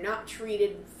creator you're not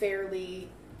treated fairly,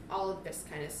 all of this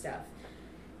kind of stuff.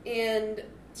 And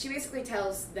she basically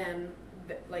tells them,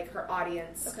 like, her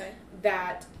audience,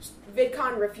 that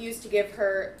VidCon refused to give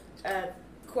her a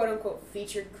quote-unquote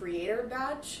featured creator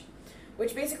badge,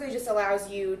 which basically just allows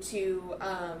you to,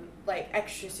 like,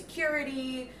 extra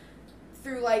security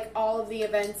through, like, all of the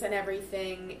events and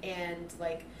everything, and,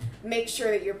 like, make sure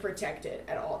that you're protected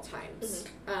at all times,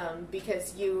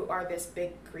 because you are this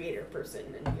big creator person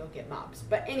and you'll get mobs.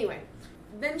 But anyway,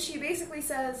 then she basically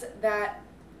says that,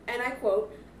 and I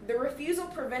quote, "The refusal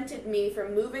prevented me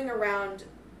from moving around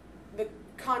the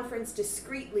conference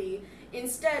discreetly,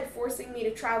 instead forcing me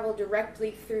to travel directly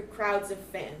through crowds of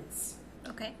fans."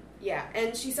 Okay. Yeah,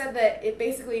 and she said that it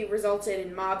basically resulted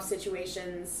in mob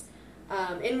situations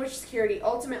in which security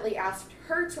ultimately asked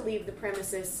her to leave the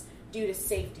premises due to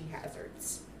safety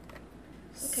hazards.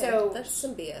 Okay, So, that's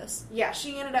some BS. yeah,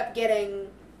 she ended up getting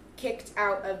kicked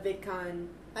out of VidCon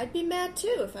I'd be mad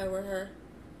too if I were her.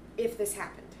 if this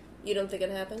happened. You don't think it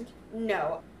happened?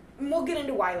 No. We'll get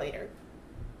into why later.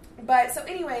 But, so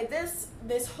anyway,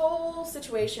 this whole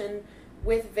situation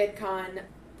with VidCon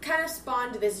kind of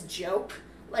spawned this joke,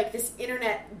 like this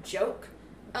internet joke.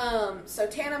 So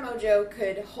Tana Mongeau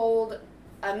could hold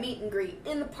a meet and greet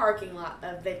in the parking lot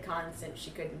of VidCon since she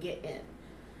couldn't get in.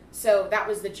 So that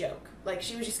was the joke. Like,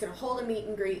 she was just going to hold a meet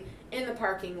and greet in the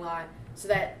parking lot so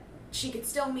that she could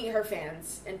still meet her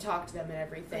fans and talk to them and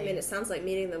everything. I mean, it sounds like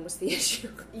meeting them was the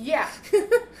issue. Yeah.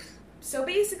 So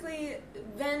basically,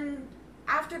 then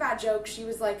after that joke, she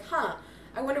was like,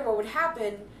 I wonder what would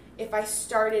happen if I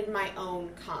started my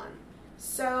own con.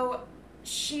 So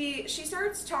she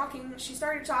started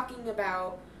talking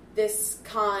about this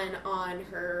con on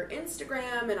her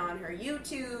Instagram and on her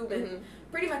YouTube and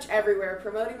pretty much everywhere,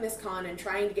 promoting this con and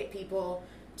trying to get people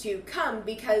to come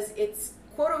because it's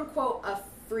quote unquote a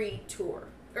free tour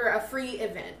or a free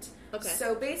event. Okay.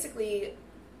 So basically,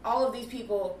 all of these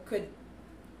people could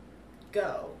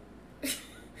go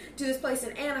to this place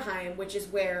in Anaheim, which is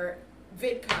where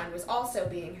VidCon was also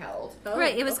being held. Oh,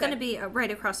 Right, it was okay. going to be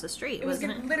right across the street, It was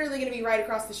wasn't it? literally going to be right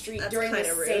across the street That's during the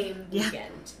kinda rude. same Yeah.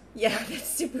 weekend. Yeah, that's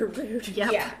super rude.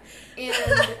 Yep. Yeah.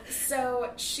 And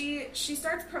so she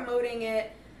starts promoting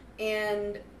it,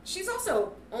 and she's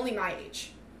also only my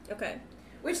age. Okay.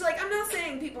 Which, like, I'm not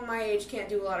saying people my age can't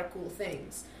do a lot of cool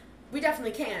things. We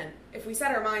definitely can, if we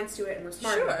set our minds to it and we're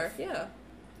smart enough. Sure, yeah.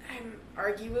 I'm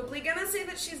arguably gonna say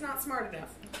that she's not smart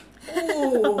enough.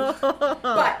 Ooh.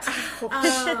 But,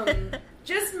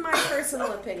 just my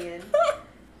personal opinion.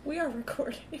 We are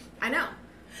recording. I know.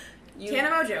 You... Tana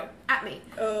Mongeau, at me.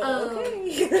 Oh,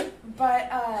 okay. But,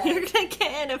 You're going to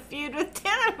get in a feud with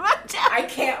Tana Mongeau. I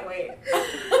can't wait.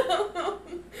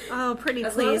 Oh, pretty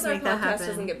As long please as our make that podcast happen.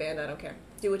 doesn't get banned, I don't care.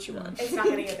 Do what you want. It's not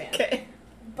gonna get banned. Okay.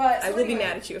 But, so I will be anyway,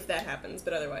 mad at you if that happens,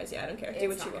 but otherwise, yeah, I don't care. Do it's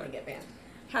what not you gonna want. get banned.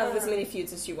 Have as many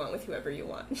feuds as you want with whoever you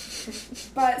want.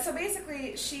 But, so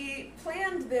basically, she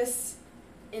planned this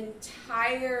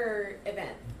entire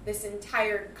event, this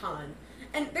entire con.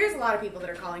 And there's a lot of people that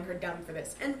are calling her dumb for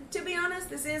this. And to be honest,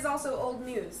 this is also old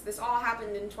news. This all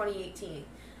happened in 2018.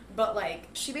 But, like,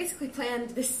 she basically planned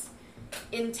this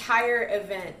entire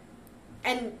event.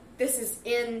 And this is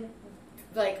in,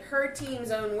 like, her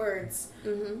team's own words.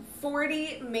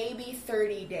 40, maybe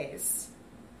 30 days.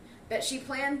 That she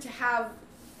planned to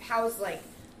house, like,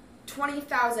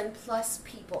 20,000 plus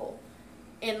people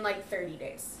in, like, 30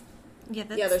 days. Yeah,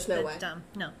 that's, Yeah, there's no that's way. dumb.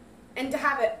 No. And to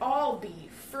have it all be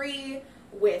free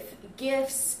with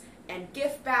gifts and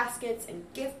gift baskets and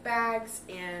gift bags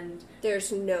and There's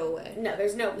no way. no,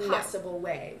 there's no possible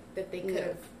way that they could No.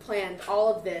 have planned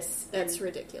all of this That's in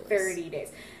ridiculous. 30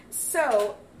 days.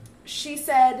 So she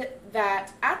said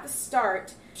that at the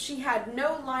start she had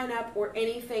no lineup or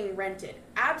anything rented.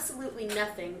 Absolutely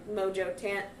nothing, Mojo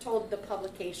told the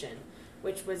publication,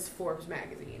 which was Forbes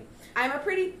magazine. I'm a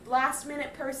pretty last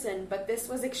minute person, but this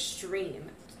was extreme.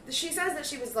 She says that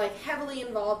she was like heavily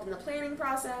involved in the planning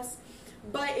process,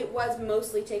 but it was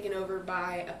mostly taken over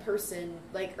by a person,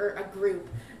 like, or a group,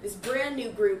 this brand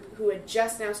new group who had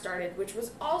just now started, which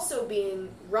was also being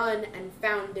run and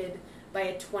founded by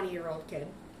a 20-year-old kid.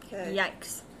 Okay.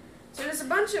 Yikes. So there's a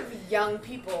bunch of young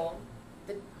people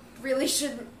that really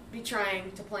shouldn't be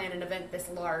trying to plan an event this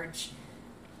large,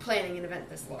 planning an event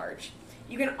this large.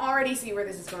 You can already see where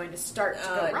this is going to start to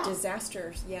go wrong.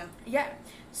 Disasters, yeah. Yeah.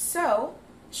 So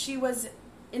she was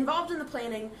involved in the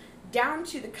planning down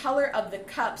to the color of the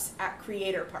cups at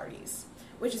creator parties,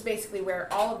 which is basically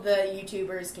where all of the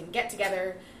YouTubers can get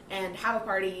together and have a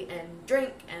party and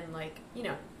drink and, like, you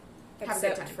know, have a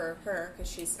good Except time. for her, because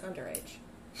she's underage.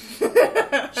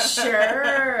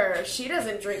 Sure. She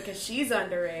doesn't drink because she's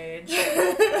underage.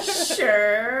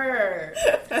 Sure.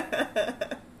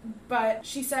 But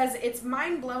she says, it's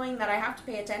mind-blowing that I have to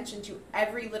pay attention to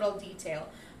every little detail.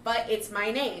 But it's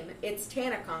my name. It's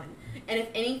TanaCon. And if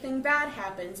anything bad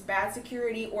happens, bad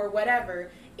security or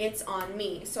whatever, it's on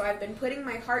me. So I've been putting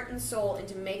my heart and soul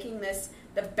into making this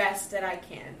the best that I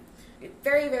can. It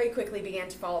very, very quickly began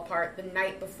to fall apart the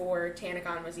night before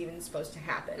TanaCon was even supposed to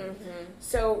happen.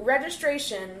 So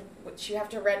registration, which you have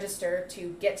to register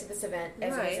to get to this event,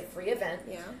 as it's a free event,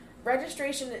 Yeah.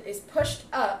 registration is pushed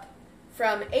up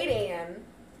from 8 a.m.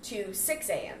 to 6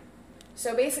 a.m.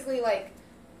 So basically, like,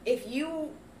 if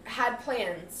you had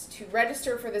plans to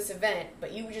register for this event,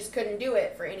 but you just couldn't do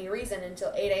it for any reason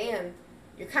until 8 a.m.,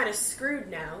 you're kind of screwed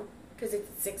now, because it's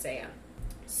at 6 a.m.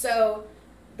 So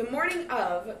the morning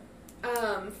of,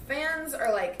 fans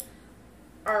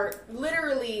are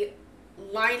literally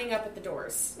lining up at the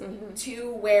doors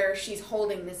to where she's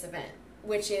holding this event,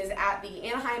 which is at the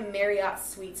Anaheim Marriott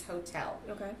Suites Hotel.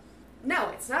 Okay. No,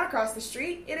 it's not across the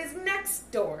street. It is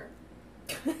next door.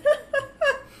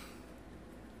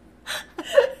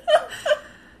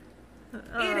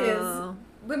 It is.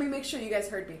 Let me make sure you guys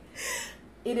heard me.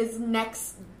 It is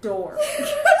next door.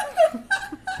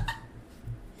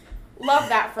 Love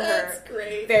that for her. That's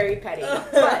great. Very petty.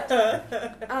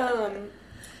 But,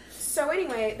 so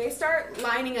anyway, they start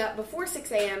lining up before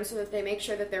 6 a.m. so that they make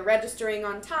sure that they're registering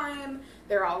on time,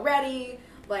 they're all ready,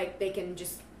 like, they can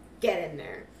just get in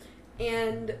there.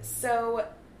 And so,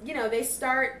 you know, they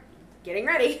start getting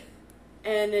ready,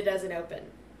 and it doesn't open.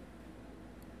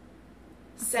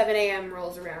 7 a.m.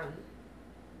 rolls around.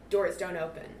 Doors don't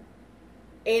open.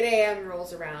 8 a.m.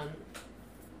 rolls around.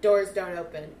 Doors don't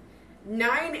open.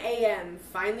 9 a.m.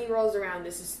 finally rolls around.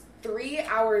 This is 3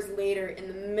 hours later in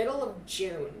the middle of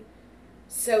June.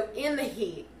 So in the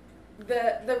heat.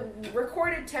 The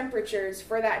recorded temperatures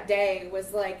for that day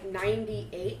was like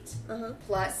 98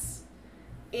 plus.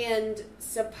 And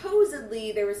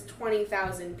supposedly there was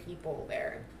 20,000 people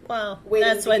there. Well,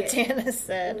 that's what Tana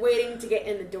said. Waiting to get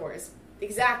in the doors.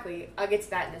 Exactly. I'll get to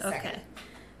that in a second. Okay.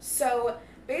 So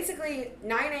basically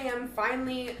 9 a.m.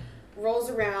 finally rolls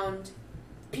around.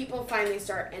 People finally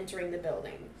start entering the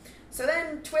building. So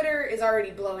then Twitter is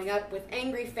already blowing up with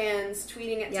angry fans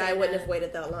tweeting at Yeah, Tana. I wouldn't have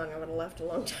waited that long. I would have left a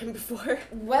long time before.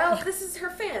 Well, this is her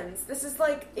fans. This is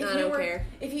like if I you don't were care.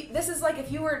 this is like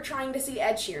if you were trying to see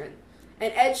Ed Sheeran,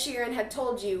 and Ed Sheeran had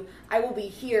told you, "I will be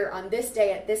here on this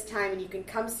day at this time, and you can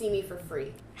come see me for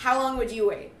free." How long would you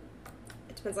wait?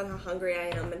 It depends on how hungry I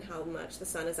am and how much the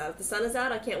sun is out. If the sun is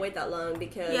out, I can't wait that long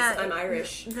because Yeah, I'm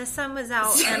Irish. The sun was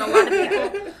out, and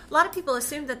a lot of people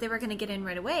assumed that they were going to get in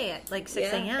right away at like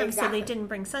 6 Yeah, a.m. So exactly. they didn't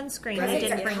bring sunscreen. Because They it's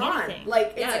didn't a bring con. anything. Like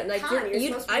it's Yeah, a like con. You're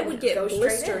supposed to I would get go straight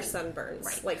blister in. sunburns,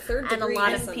 Right. like third And a degree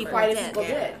lot of sunburns. people Quite a did. people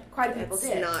Yeah. did. Quite a people It's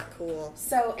did. not cool.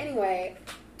 So anyway,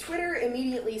 Twitter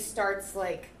immediately starts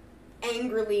like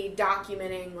angrily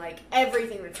documenting like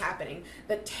everything that's happening.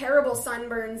 The terrible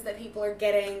sunburns that people are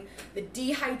getting, the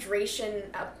dehydration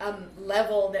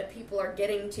level that people are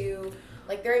getting to.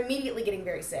 Like they're immediately getting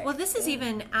very sick. Well, this is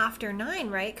even after 9,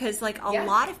 right? Because like a Yeah.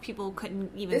 lot of people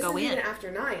couldn't even this go is in. even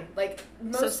after 9. Like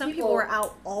most So some people were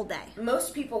out all day.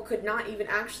 Most people could not even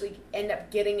actually end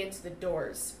up getting into the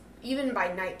doors. Even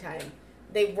by nighttime,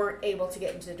 they weren't able to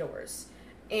get into the doors.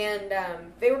 And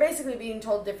they were basically being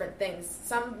told different things.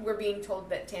 Some were being told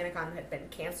that TanaCon had been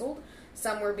canceled.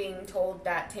 Some were being told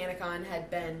that TanaCon had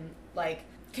been, like,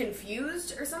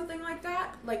 confused or something like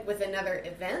that, like with another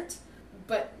event.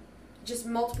 But just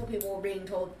multiple people were being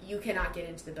told, you cannot get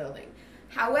into the building.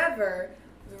 However,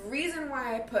 the reason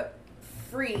why I put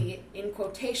free in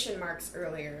quotation marks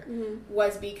earlier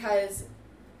was because it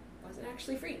wasn't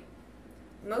actually free.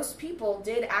 Most people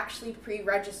did actually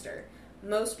pre-register.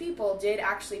 Most people did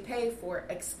actually pay for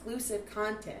exclusive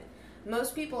content.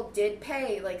 Most people did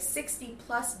pay like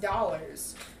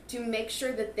 $60+ to make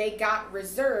sure that they got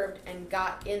reserved and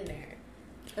got in there.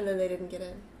 And then they didn't get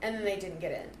in. And then they didn't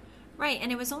get in. Right,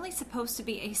 and it was only supposed to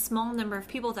be a small number of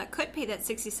people that could pay that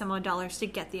 $60-some-odd to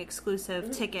get the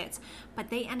exclusive tickets, but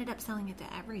they ended up selling it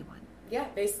to everyone. Yeah,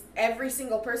 every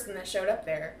single person that showed up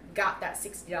there got that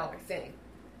 $60 thing.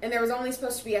 And there was only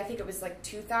supposed to be, I think it was like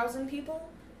 2,000 people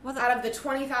Well, out of the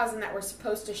 20,000 that were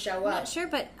supposed to show I'm up. not sure,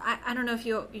 but I don't know if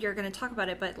you're going to talk about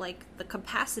it, but like the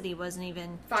capacity wasn't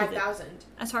even to 5,000.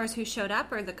 as far as who showed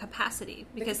up or the capacity,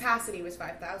 The because capacity was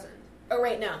 5,000. Oh,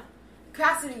 wait, no.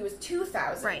 Capacity was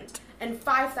 2,000. Right. And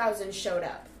 5,000 showed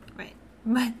up. right.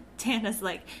 But Tana's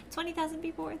like 20,000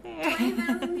 people were there.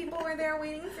 20,000 people were there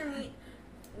waiting for me.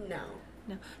 No.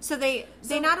 No. So they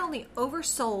not only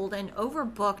oversold and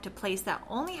overbooked a place that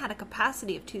only had a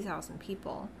capacity of 2,000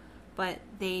 people, but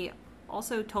they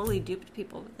also totally duped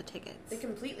people with the tickets. They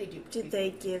completely duped Did people. they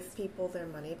give people their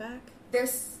money back? They're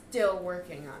still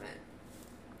working on it.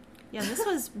 Yeah, this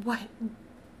was what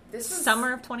This was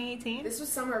summer of 2018. This was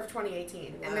summer of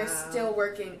 2018, and Wow. they're still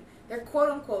working. They're quote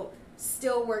unquote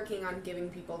still working on giving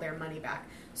people their money back.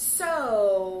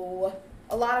 So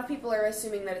a lot of people are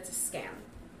assuming that it's a scam,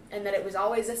 and that it was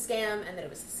always a scam, and that it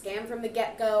was a scam from the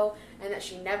get-go, and that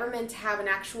she never meant to have an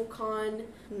actual con,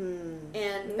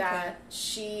 and that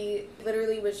she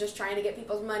literally was just trying to get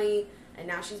people's money, and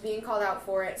now she's being called out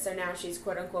for it. So now she's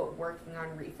quote unquote working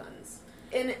on refunds,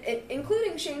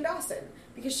 including Shane Dawson.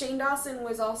 Because Shane Dawson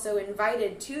was also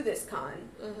invited to this con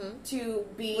to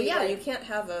be... Well, yeah, like- you can't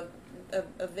have a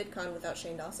VidCon without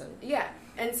Shane Dawson. Yeah,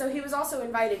 and so he was also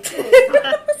invited to this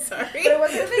con. Sorry. But it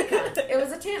wasn't a VidCon. It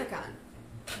was a TanaCon.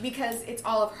 Because it's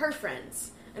all of her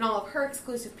friends and all of her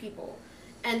exclusive people.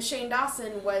 And Shane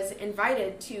Dawson was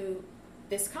invited to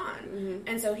this con.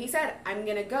 And so he said, I'm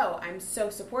going to go. I'm so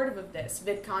supportive of this.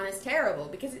 VidCon is terrible,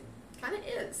 because it kind of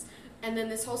is. And then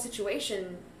this whole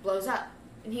situation blows up.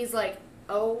 And he's like,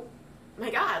 oh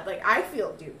my God, like, I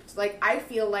feel duped. Like, I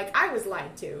feel like I was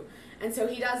lied to. And so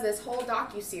he does this whole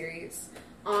docuseries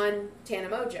on Tana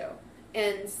Mongeau.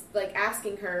 And, like,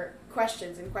 asking her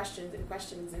questions and questions and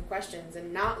questions and questions,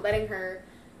 and not letting her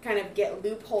kind of get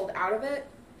loopholed out of it.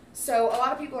 So a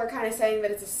lot of people are kind of saying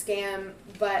that it's a scam,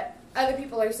 but other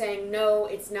people are saying, no,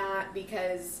 it's not,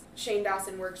 because Shane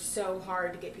Dawson worked so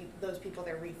hard to get those people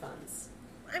their refunds.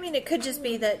 I mean, it could just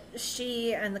be that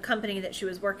she and the company that she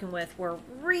was working with were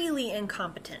really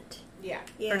incompetent. Yeah.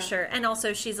 Yeah. For sure. And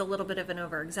also, she's a little bit of an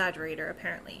over-exaggerator,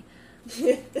 apparently.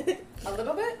 A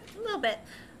little bit? A little bit.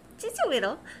 Just a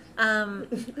little.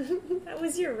 That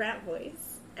was your rat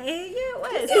voice. Yeah, it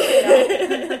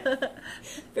was.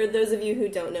 For those of you who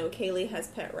don't know, Kaylee has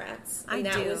pet rats. And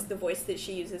I that do. was the voice that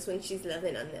she uses when she's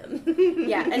loving on them.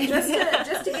 Yeah, and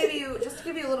just to give you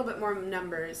a little bit more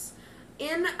numbers,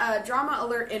 in a Drama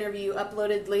Alert interview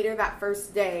uploaded later that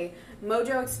first day,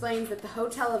 Mojo explains that the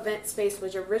hotel event space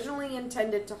was originally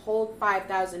intended to hold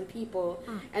 5,000 people,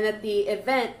 and that the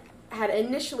event had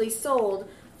initially sold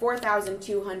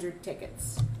 4,200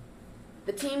 tickets.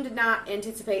 The team did not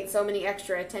anticipate so many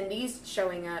extra attendees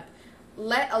showing up,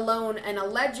 let alone an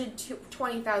alleged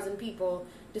 20,000 people,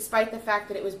 despite the fact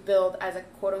that it was billed as a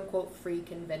quote-unquote free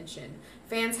convention.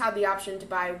 Fans had the option to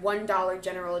buy $1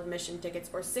 general admission tickets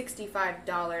or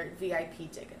 $65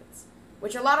 VIP tickets,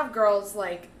 which a lot of girls,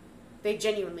 like, they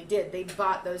genuinely did. They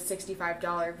bought those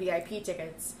 $65 VIP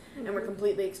tickets and were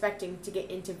completely expecting to get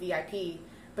into VIP,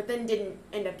 but then didn't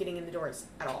end up getting in the doors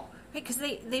at all. Right, because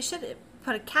they should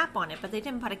put a cap on it, but they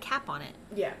didn't put a cap on it.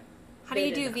 Yeah. How do They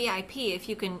you do did not. VIP if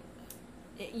you can...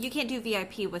 You can't do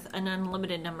VIP with an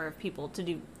unlimited number of people to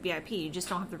do VIP. You just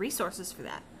don't have the resources for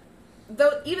that.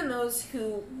 Though even those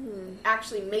who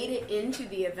actually made it into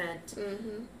the event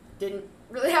didn't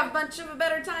really have much of a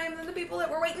better time than the people that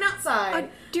were waiting outside.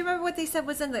 Do you remember what they said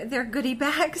was in their goodie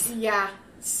bags? Yeah,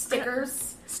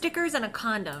 stickers. Stickers and a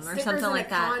condom or Stickers something and like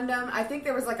a that. condom. I think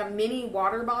there was like a mini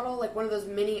water bottle, like one of those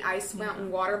mini ice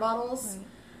mountain water bottles.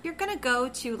 You're going to go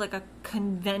to like a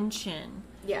convention.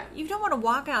 Yeah. You don't want to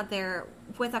walk out there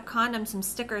with a condom, some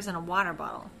stickers, and a water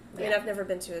bottle. I mean, I've never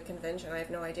been to a convention. I have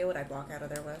no idea what I'd walk out of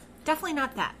there with. Definitely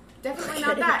not that. Definitely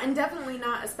not that, and definitely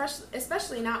not,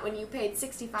 especially not when you paid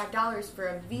 $65 for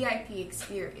a VIP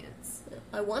experience.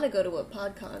 I want to go to a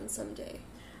PodCon someday.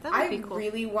 That would I be cool.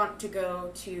 really want to go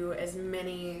to as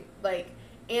many, like,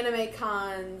 anime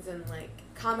cons and, like,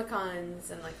 Comic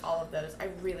Cons and, like, all of those. I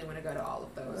really want to go to all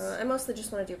of those. I mostly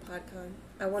just want to do PodCon.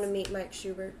 I want to meet Mike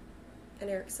Schubert and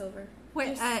Eric Silver.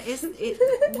 Wait,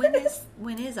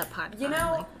 when is a podcast? You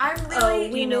know, Like, I'm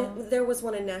really... you know- There was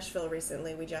one in Nashville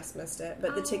recently. We just missed it,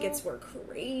 but the tickets were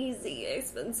crazy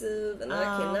expensive, and I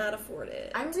cannot afford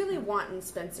it. I'm really wanting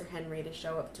Spencer Henry to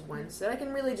show up to one so that I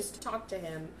can really just talk to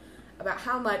him about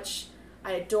how much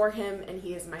I adore him and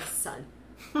he is my son.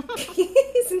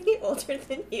 Isn't he older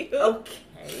than you?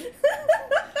 Okay.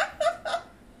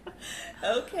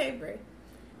 Okay, Brie.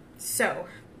 So,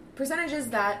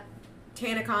 percentages that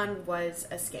TanaCon was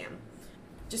a scam.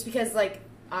 Just because, like,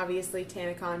 obviously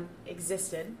TanaCon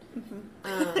existed.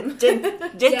 did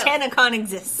Yeah. TanaCon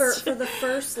exist? For the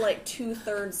first, like,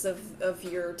 2/3 of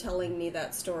your telling me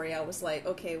that story, I was like,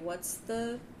 okay, what's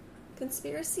the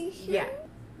conspiracy here? Yeah.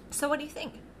 So what do you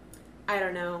think? I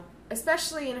don't know.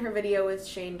 Especially in her video with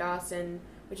Shane Dawson,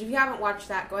 which if you haven't watched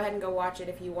that, go ahead and go watch it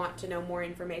if you want to know more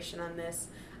information on this.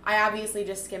 I obviously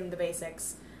just skimmed the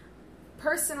basics.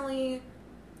 Personally,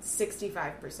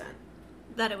 65%.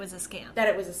 That it was a scam. That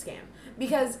it was a scam.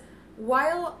 Because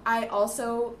while I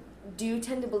also do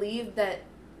tend to believe that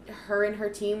her and her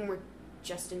team were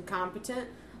just incompetent,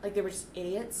 like they were just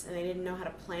idiots and they didn't know how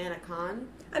to plan a con.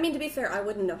 I mean, to be fair, I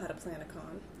wouldn't know how to plan a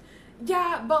con.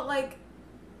 Yeah, but like,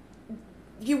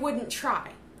 you wouldn't try.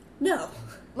 No.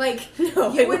 Like,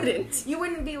 No, you I wouldn't. You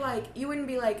wouldn't be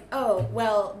like, oh,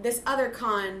 well, this other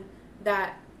con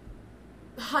that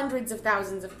hundreds of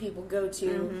thousands of people go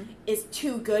to is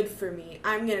too good for me.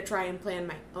 I'm going to try and plan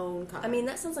my own con. I mean,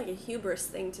 that sounds like a hubris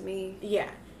thing to me. Yeah.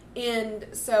 And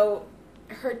so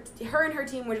her and her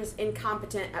team were just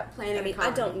incompetent at planning I mean, a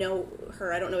con. I don't know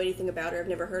her. I don't know anything about her. I've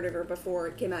never heard of her before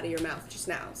it came out of your mouth just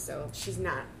now, so. She's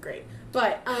not great.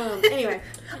 But, anyway.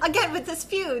 Again, with this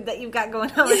feud that you've got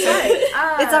going on with her.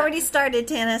 Right. It's already started,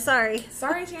 Tana. Sorry.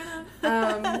 Sorry,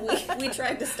 Tana. we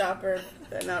tried to stop her,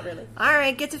 but not really. All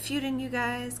right, get to feuding, you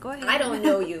guys. Go ahead. I don't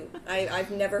know you.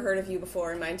 I've never heard of you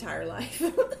before in my entire life.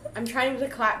 I'm trying to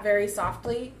clap very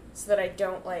softly so that I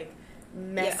don't, like,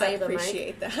 mess Yeah, up I the mic,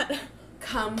 appreciate that.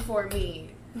 come for me.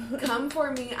 Come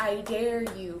for me, I dare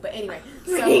you. But anyway,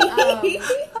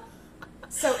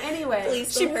 so anyway,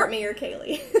 Please don't hurt me or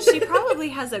Kaylee. She probably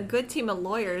has a good team of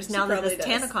lawyers now that this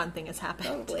probably does. TanaCon thing has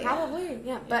happened. probably,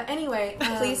 yeah. But anyway,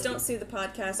 Please don't sue the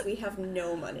podcast. We have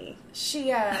no money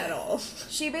she at all.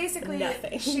 She basically,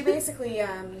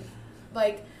 Nothing.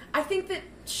 like, I think that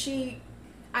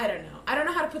I don't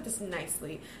know how to put this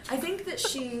nicely. I think that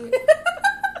she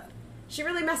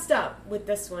really messed up with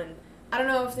this one. I don't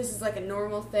know if this is like a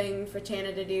normal thing for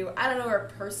Tana to do. I don't know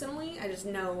her personally. I just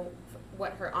know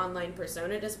what her online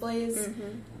persona displays.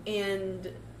 Mm-hmm.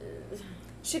 And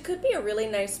She could be a really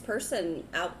nice person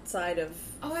outside of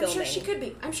filming.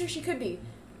 I'm sure she could be.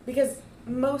 Because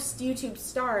most YouTube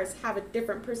stars have a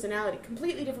different personality,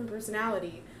 completely different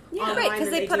personality. Yeah, online Right, because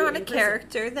than they put do on a in person.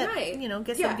 character that, Right.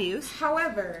 gets Yeah. some views.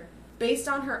 However, based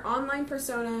on her online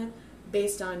persona,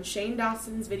 based on Shane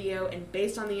Dawson's video, and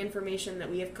based on the information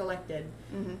that we have collected,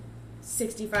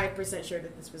 65% sure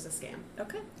that this was a scam.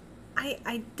 Okay.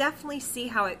 I definitely see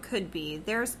how it could be.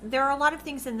 There are a lot of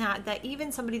things in that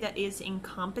even somebody that is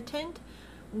incompetent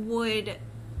would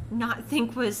not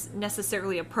think was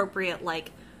necessarily appropriate,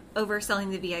 like overselling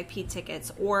the VIP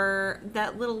tickets or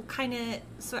that little kind of,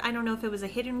 so I don't know if it was a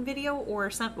hidden video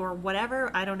or whatever.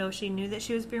 I don't know if she knew that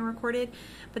she was being recorded,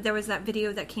 but there was that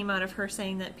video that came out of her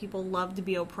saying that people love to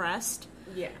be oppressed.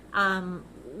 Yeah.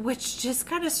 Which just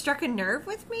kind of struck a nerve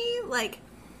with me. Like,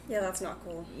 Yeah, that's not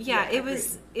cool. yeah, Yeah,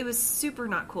 it was super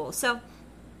not cool. So,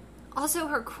 also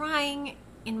her crying,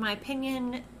 in my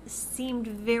opinion, seemed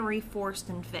very forced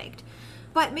and faked.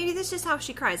 But maybe that's just how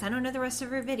she cries. I don't know the rest of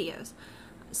her videos.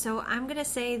 So I'm going to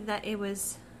say that it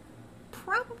was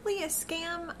probably a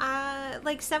scam.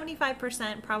 Like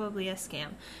 75% probably a scam.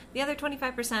 The other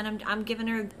 25%, I'm giving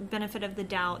her benefit of the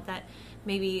doubt that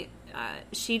maybe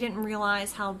she didn't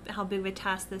realize how big of a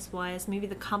task this was. Maybe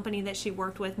the company that she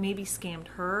worked with maybe scammed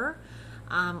her.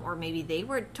 Or maybe they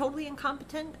were totally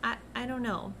incompetent. I don't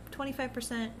know.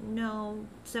 25% no.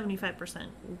 75%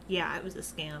 yeah, it was a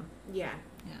scam. Yeah.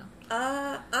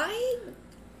 Yeah.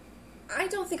 I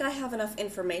don't think I have enough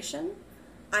information.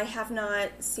 I have not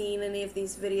seen any of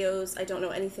these videos. I don't know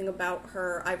anything about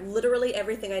her. Literally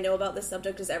everything I know about this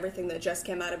subject is everything that just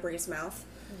came out of Bree's mouth.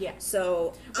 Yeah.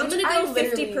 So I'm Which going to I go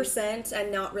literally- 50%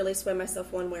 and not really sway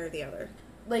myself one way or the other.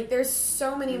 Like, there's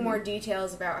so many more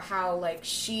details about how, like,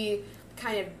 she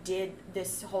kind of did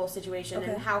this whole situation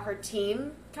and Okay. how her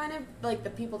team kind of, like, the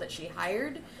people that she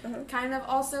hired kind of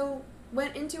also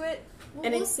went into it. Well,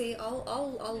 And we'll it's, see.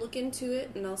 I'll look into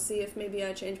it and I'll see if maybe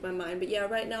I change my mind. But yeah,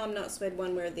 right now I'm not swayed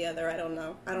one way or the other. I don't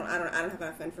know. I don't have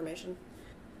enough information.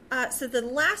 So the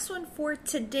last one for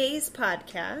today's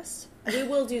podcast. We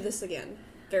will do this again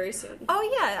very soon. Oh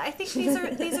yeah, I think these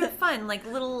are fun, like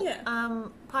little Yeah.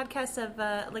 podcasts of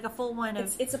like a full one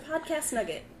of It's a podcast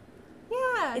nugget.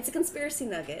 yeah, It's a conspiracy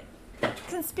nugget.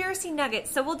 conspiracy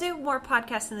nuggets. So we'll do more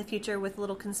podcasts in the future with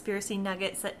little conspiracy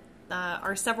nuggets that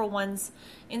are several ones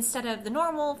instead of the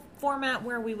normal format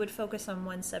where we would focus on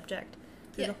one subject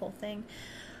through the whole thing.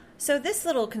 So this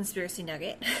little conspiracy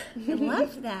nugget, I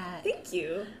love that. Thank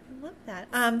you. I love that.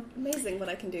 Amazing what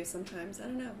I can do sometimes. I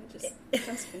don't know. It just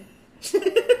comes to me.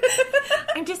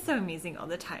 I'm just so amusing all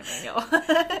the time. I know.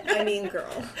 I mean, girl.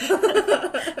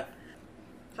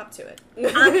 Hop to it.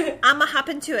 I'm gonna hop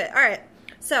into it. All right.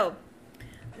 So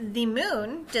the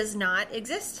moon does not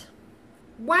exist.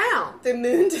 wow. The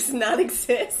moon does not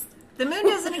exist. The moon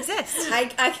doesn't exist. I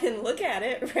can look at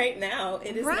it right now.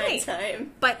 It is Right.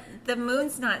 nighttime. But the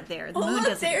moon's not there. The Oh, moon look,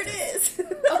 doesn't there exist. it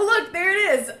is. Oh, look, there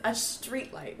it is. A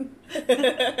street light.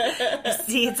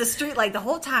 See, it's a street light the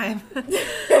whole time.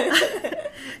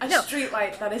 A street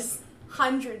light that is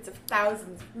hundreds of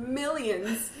thousands,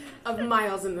 millions of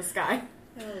miles in the sky.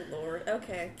 Oh, Lord.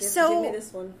 Okay. Give So- me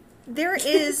this one. there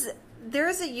is a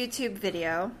YouTube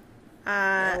video.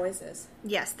 It always is.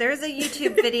 Yes, there's a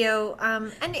YouTube video,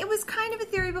 and it was kind of a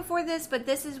theory before this, but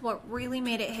this is what really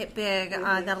made it hit big,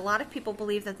 that a lot of people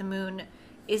believe that the moon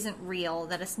isn't real,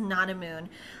 that it's not a moon.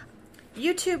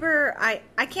 YouTuber, I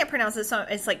can't pronounce this, so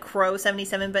it's like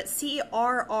Crow77, but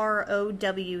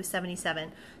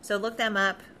CRROW77. So look them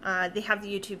up. They have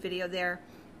the YouTube video there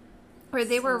where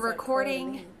they were Sounds like Crow to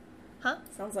recording... me. Huh?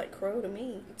 Sounds like crow to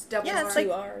me. It's double Yeah, it's R. like-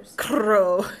 2 R's.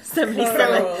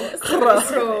 Crow77.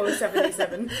 Crow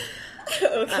 77.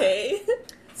 Okay.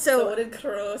 So So what did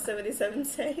Crow 77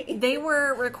 say? they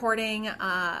were recording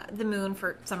the moon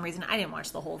for some reason. I didn't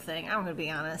watch the whole thing. I'm going to be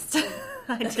honest.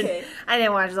 I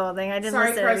didn't watch the whole thing. I didn't Sorry,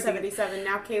 listen to Crow everything. 77.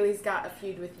 Now Kaylee's got a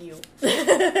feud with you.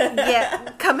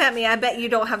 Yeah, come at me. I bet you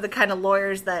don't have the kind of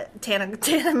lawyers that Tana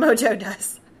Mojo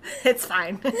does. It's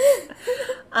fine.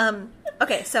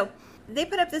 Okay, so they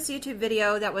put up this YouTube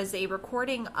video that was a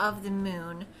recording of the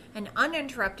moon, an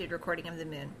uninterrupted recording of the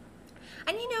moon.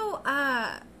 And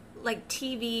like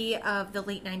TV of the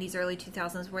late 90s, early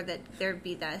 2000s, where there'd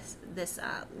be this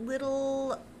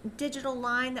little digital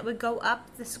line that would go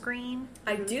up the screen.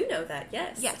 I do know that,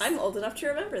 yes. Yes. I'm old enough to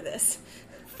remember this.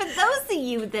 For those of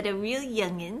you that are real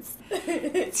youngins,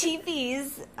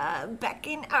 TVs back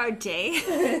in our day,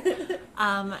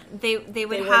 they would They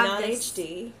were have not this.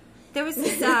 HD. There was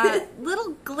this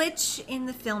little glitch in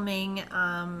the filming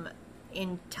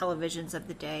in televisions of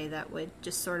the day that would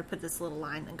just sort of put this little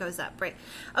line that goes up, right?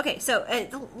 Okay, so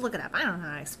look it up. I don't know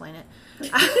how to explain it.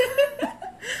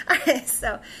 All right,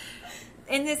 so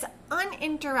in this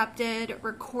uninterrupted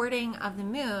recording of the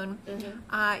moon,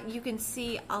 you can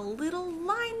see a little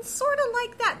line sort of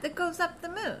like that goes up the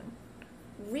moon.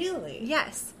 Really?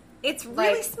 Yes. It's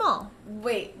really Like- small.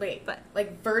 Wait, But-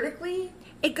 like vertically?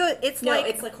 It's No, like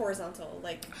it's like horizontal.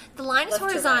 Like, the line is left to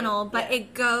horizontal, right, but yeah.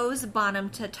 it goes bottom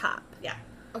to top. yeah.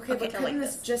 Okay, but kinda couldn't like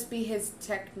this this. just be his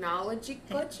technology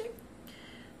glitching?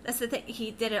 That's the thing. He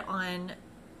did it on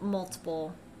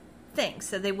multiple things,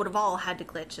 so they would have all had to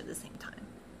glitch at the same time.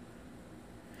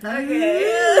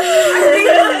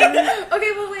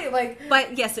 Okay, well, wait, like,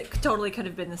 But yes, it totally could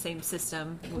have been the same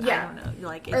system. Yeah. I don't know.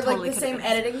 Like it or totally like the could have same been.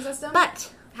 editing system?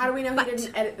 But how do we know but- he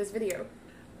didn't edit this video?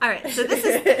 all right, so this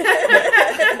is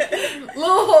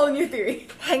Little hole in your theory.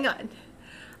 hang on.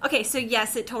 Okay, so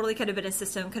yes, it totally could have been a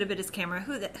system. Could have been his camera.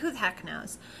 Who the heck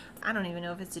knows? I don't even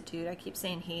know if it's a dude. I keep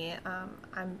saying he.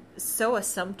 I'm so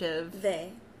assumptive.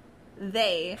 They.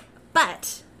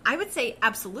 But I would say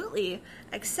absolutely,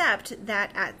 except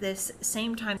that at this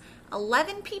same time,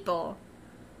 11 people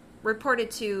reported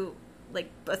to, like,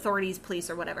 authorities, police,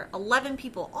 or whatever. 11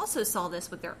 people also saw this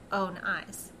with their own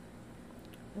eyes,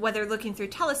 whether looking through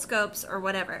telescopes or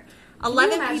whatever. Can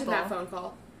 11 you imagine people. that phone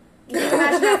call? Can you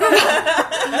imagine that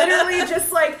phone call? Literally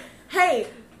just like, hey,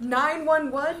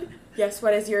 911? Guess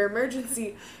what is your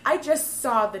emergency? I just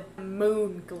saw the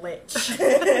moon glitch.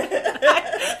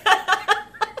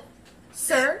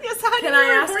 Sir, Yes, how do can you I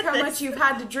ask report how this? much you've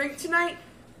had to drink tonight?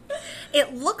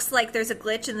 It looks like there's a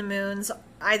glitch in the moons.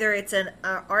 Either it's an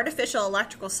artificial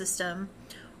electrical system,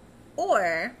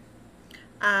 or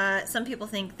some people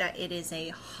think that it is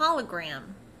a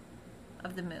hologram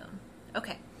of the moon.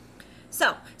 Okay.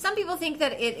 So, some people think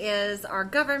that it is our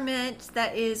government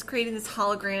that is creating this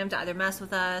hologram to either mess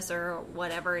with us or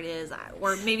whatever it is,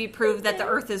 or maybe prove that the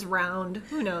Earth is round.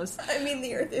 Who knows? I mean,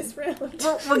 the Earth is round.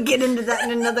 We'll get into that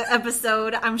in another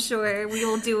episode. I'm sure we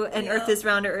will do an Earth is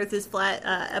round or Earth is flat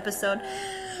episode.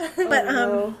 But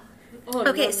Oh,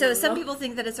 okay, no, so no, some no. people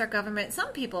think that it's our government. Some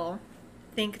people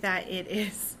think that it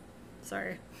is.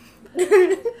 Sorry.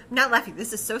 I'm not laughing.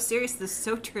 This is so serious. This is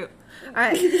so true. All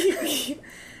right.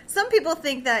 Some people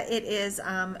think that it is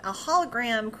a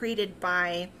hologram created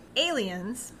by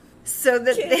aliens, so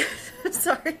that they. I'm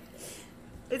sorry.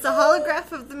 It's a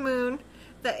holograph of the moon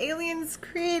that aliens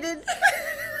created.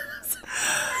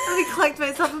 Let me collect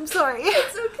myself. I'm sorry.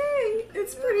 It's okay.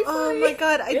 It's pretty Oh funny. my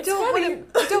god! I It's don't funny.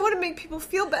 want to. I don't want to make people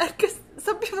feel bad because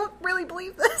some people really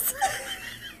believe this.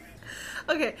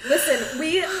 Okay. Listen,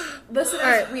 listeners, All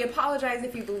right. we apologize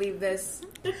if you believe this.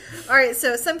 All right,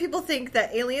 so some people think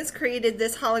that aliens created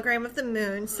this hologram of the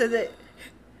moon so that,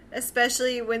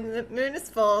 especially when the moon is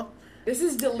full, This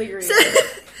is delirious.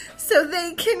 so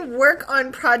they can work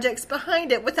on projects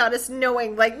behind it without us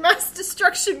knowing, like mass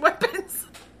destruction weapons.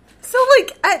 So,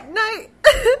 like, at night,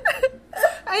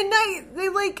 they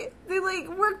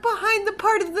work behind the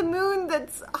part of the moon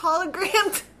that's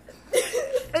hologrammed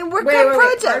and work on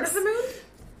projects. Part of the moon?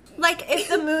 Like, if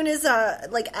the moon is a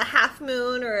half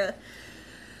moon or a...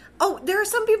 Oh, there are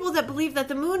some people that believe that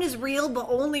the moon is real, but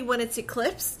only when it's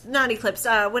eclipsed. Not eclipsed,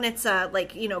 when it's,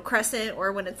 crescent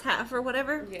or when it's half or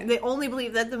whatever. Yeah. They only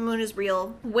believe that the moon is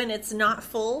real when it's not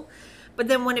full. But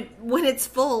then when it's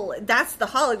full, that's the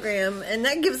hologram, and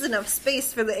that gives enough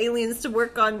space for the aliens to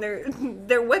work on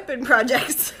their weapon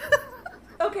projects.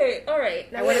 Okay, all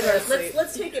right. Now I wanna go to let's sleep.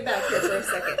 let's take it back here for a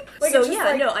second. Like, So it's just yeah,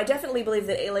 like- no, I definitely believe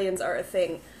that aliens are a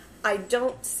thing. I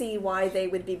don't see why they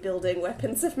would be building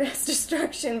weapons of mass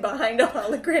destruction behind a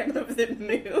hologram of the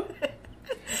moon.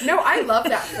 No, I love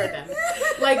that for them.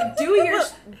 Like, do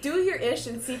your ish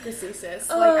in secrecy, sis.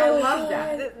 Like, I love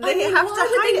that. They have to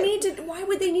hide it. Why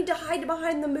would they need to hide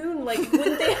behind the moon? Like,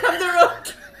 wouldn't they have their own?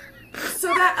 So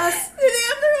that us. Do they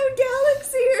have their own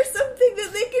galaxy or something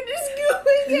that they can just go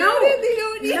and No, get? They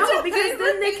don't need no, to because hide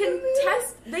then they behind can the moon.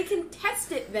 test. They can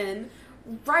test it then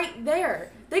right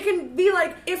there. They can be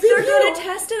like, If they're going to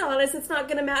test it on us, it's not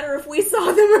going to matter if we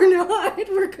saw them or not.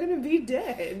 We're going to be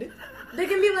dead. they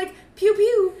can be like, pew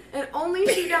pew, and only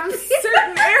shoot down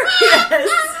certain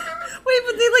areas. Wait,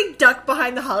 but they like duck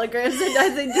behind the holograms and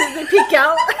as they peek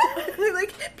out. They're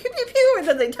like pew pew pew, and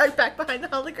then they duck back behind the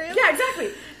hologram. Yeah, exactly.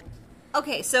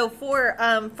 Okay, so for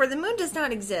the moon does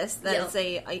not exist. That is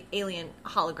a alien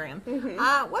hologram.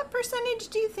 What percentage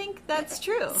do you think that's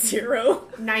true? 0.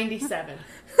 97.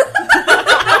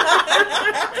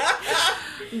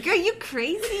 Girl, you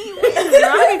crazy? What is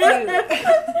wrong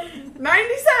with you?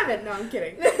 97. No, I'm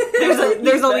kidding.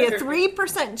 There's only a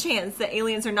 3% chance that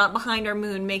aliens are not behind our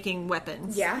moon making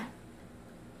weapons. Yeah.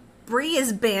 Bree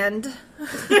is banned.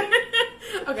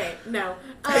 Okay, no.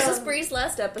 This is Bree's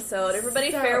last episode.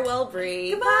 Everybody farewell,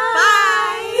 Bree.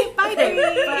 Bye. Bye,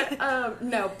 Bree. But,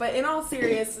 no, but in all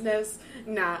seriousness,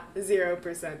 not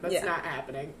 0%. That's not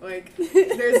happening. Like,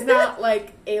 there's not,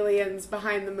 like, aliens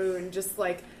behind the moon just,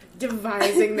 like,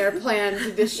 devising their plan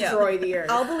to destroy the Earth.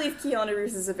 I'll believe Keanu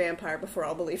Reeves is a vampire before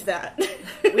I'll believe that.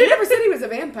 We never said he was a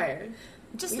vampire.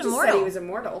 Just We immortal. just said he was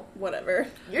immortal. Whatever.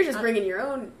 You're just bringing your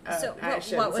own... So I shouldn't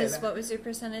say that. what was your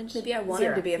percentage? Maybe I wanted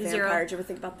 0. to be a vampire. 0. Did you ever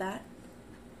think about that?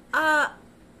 I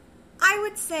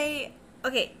would say,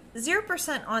 okay,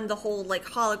 0% on the whole, like,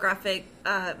 holographic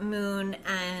moon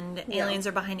and aliens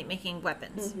are behind it making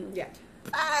weapons. Yeah.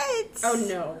 But... Oh,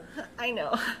 no. I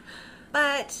know.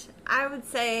 But I would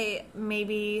say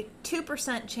maybe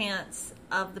 2% chance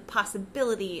of the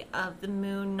possibility of the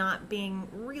moon not being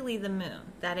really the moon.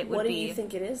 That it would What do be... you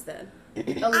think it is, then?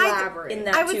 Elaborate. In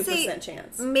that I would 2% say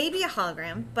chance. maybe a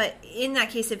hologram, but in that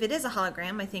case, if it is a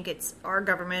hologram, I think it's our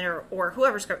government or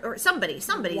whoever's or somebody's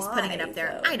putting it up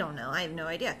there. though? I don't know. I have no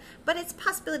idea. But it's a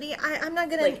possibility. I'm not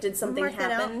gonna Like, did something mark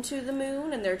that out. happen to the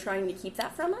moon and they're trying to keep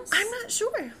that from us? I'm not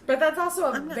sure. But that's also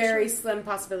a I'm not very sure. slim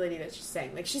possibility that she's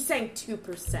saying. Like, she's saying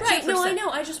 2%. Right, no, 2%. I know.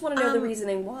 I just want to know the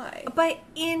reasoning why. But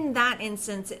in that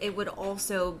instance, it would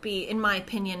also be, in my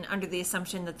opinion, under the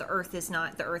assumption that the Earth is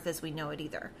not the Earth as we know it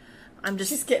either. I'm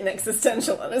just She's getting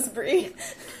existential on us, Bree.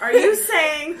 Are you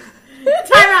saying...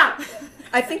 Time out!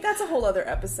 I think that's a whole other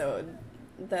episode.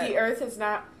 That The Earth is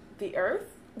not the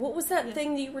Earth? What was that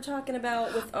thing that you were talking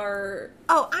about with our...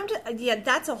 I'm just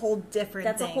that's a whole different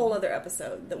That's thing. a whole other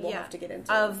episode that we'll have to get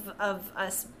into. of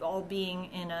us all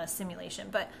being in a simulation.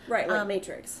 But Right, like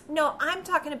Matrix. No, I'm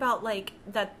talking about like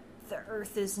that the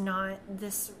Earth is not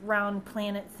this round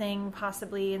planet thing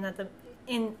possibly, and that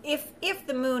if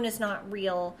the moon is not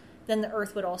real, then the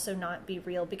Earth would also not be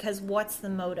real, because what's the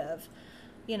motive?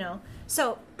 You know?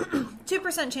 So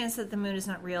 2% chance that the moon is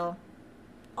not real.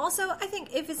 Also, I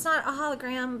think if it's not a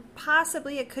hologram,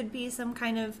 possibly it could be some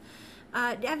kind of...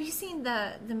 have you seen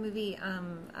the movie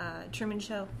Truman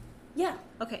Show? Yeah.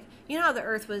 Okay. You know how the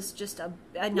Earth was just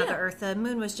another Yeah. Earth? The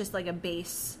moon was just like a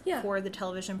base Yeah. for the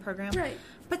television program? Right.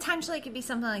 Potentially it could be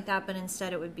something like that, but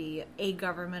instead it would be a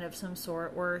government of some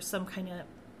sort or some kind of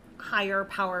higher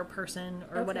power person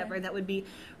or whatever that would be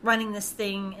running this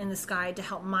thing in the sky to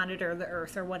help monitor the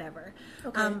Earth or whatever.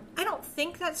 Okay. I don't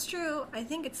think that's true. I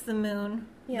think it's the moon.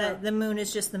 Yeah. The moon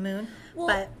is just the moon.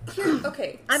 Well, but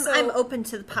okay. I'm open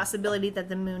to the possibility that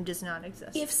the moon does not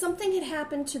exist. If something had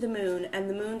happened to the moon and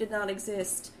the moon did not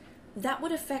exist, that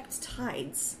would affect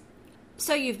tides.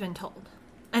 So you've been told.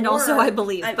 And also I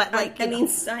believe, but like... I you know. mean,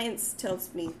 science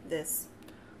tells me this.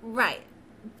 Right.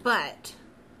 But...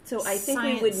 So I think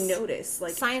we would notice,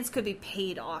 like... Science could be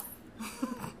paid off.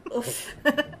 Oof.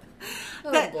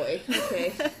 Oh, That- boy.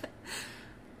 Okay.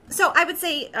 So I would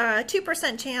say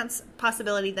 2% chance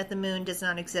possibility that the moon does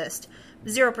not exist.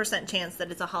 0% chance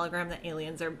that it's a hologram that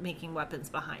aliens are making weapons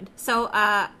behind. So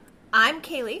I'm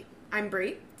Kaylee. I'm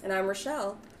Bree. And I'm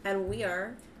Rochelle. And we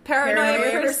are...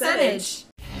 Paranoia Percentage.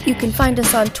 You can find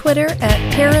us on Twitter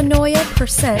at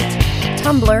Paranoia%,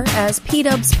 Tumblr as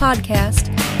PDubs Podcast,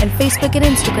 and Facebook and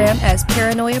Instagram as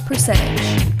Paranoia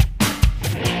Percentage.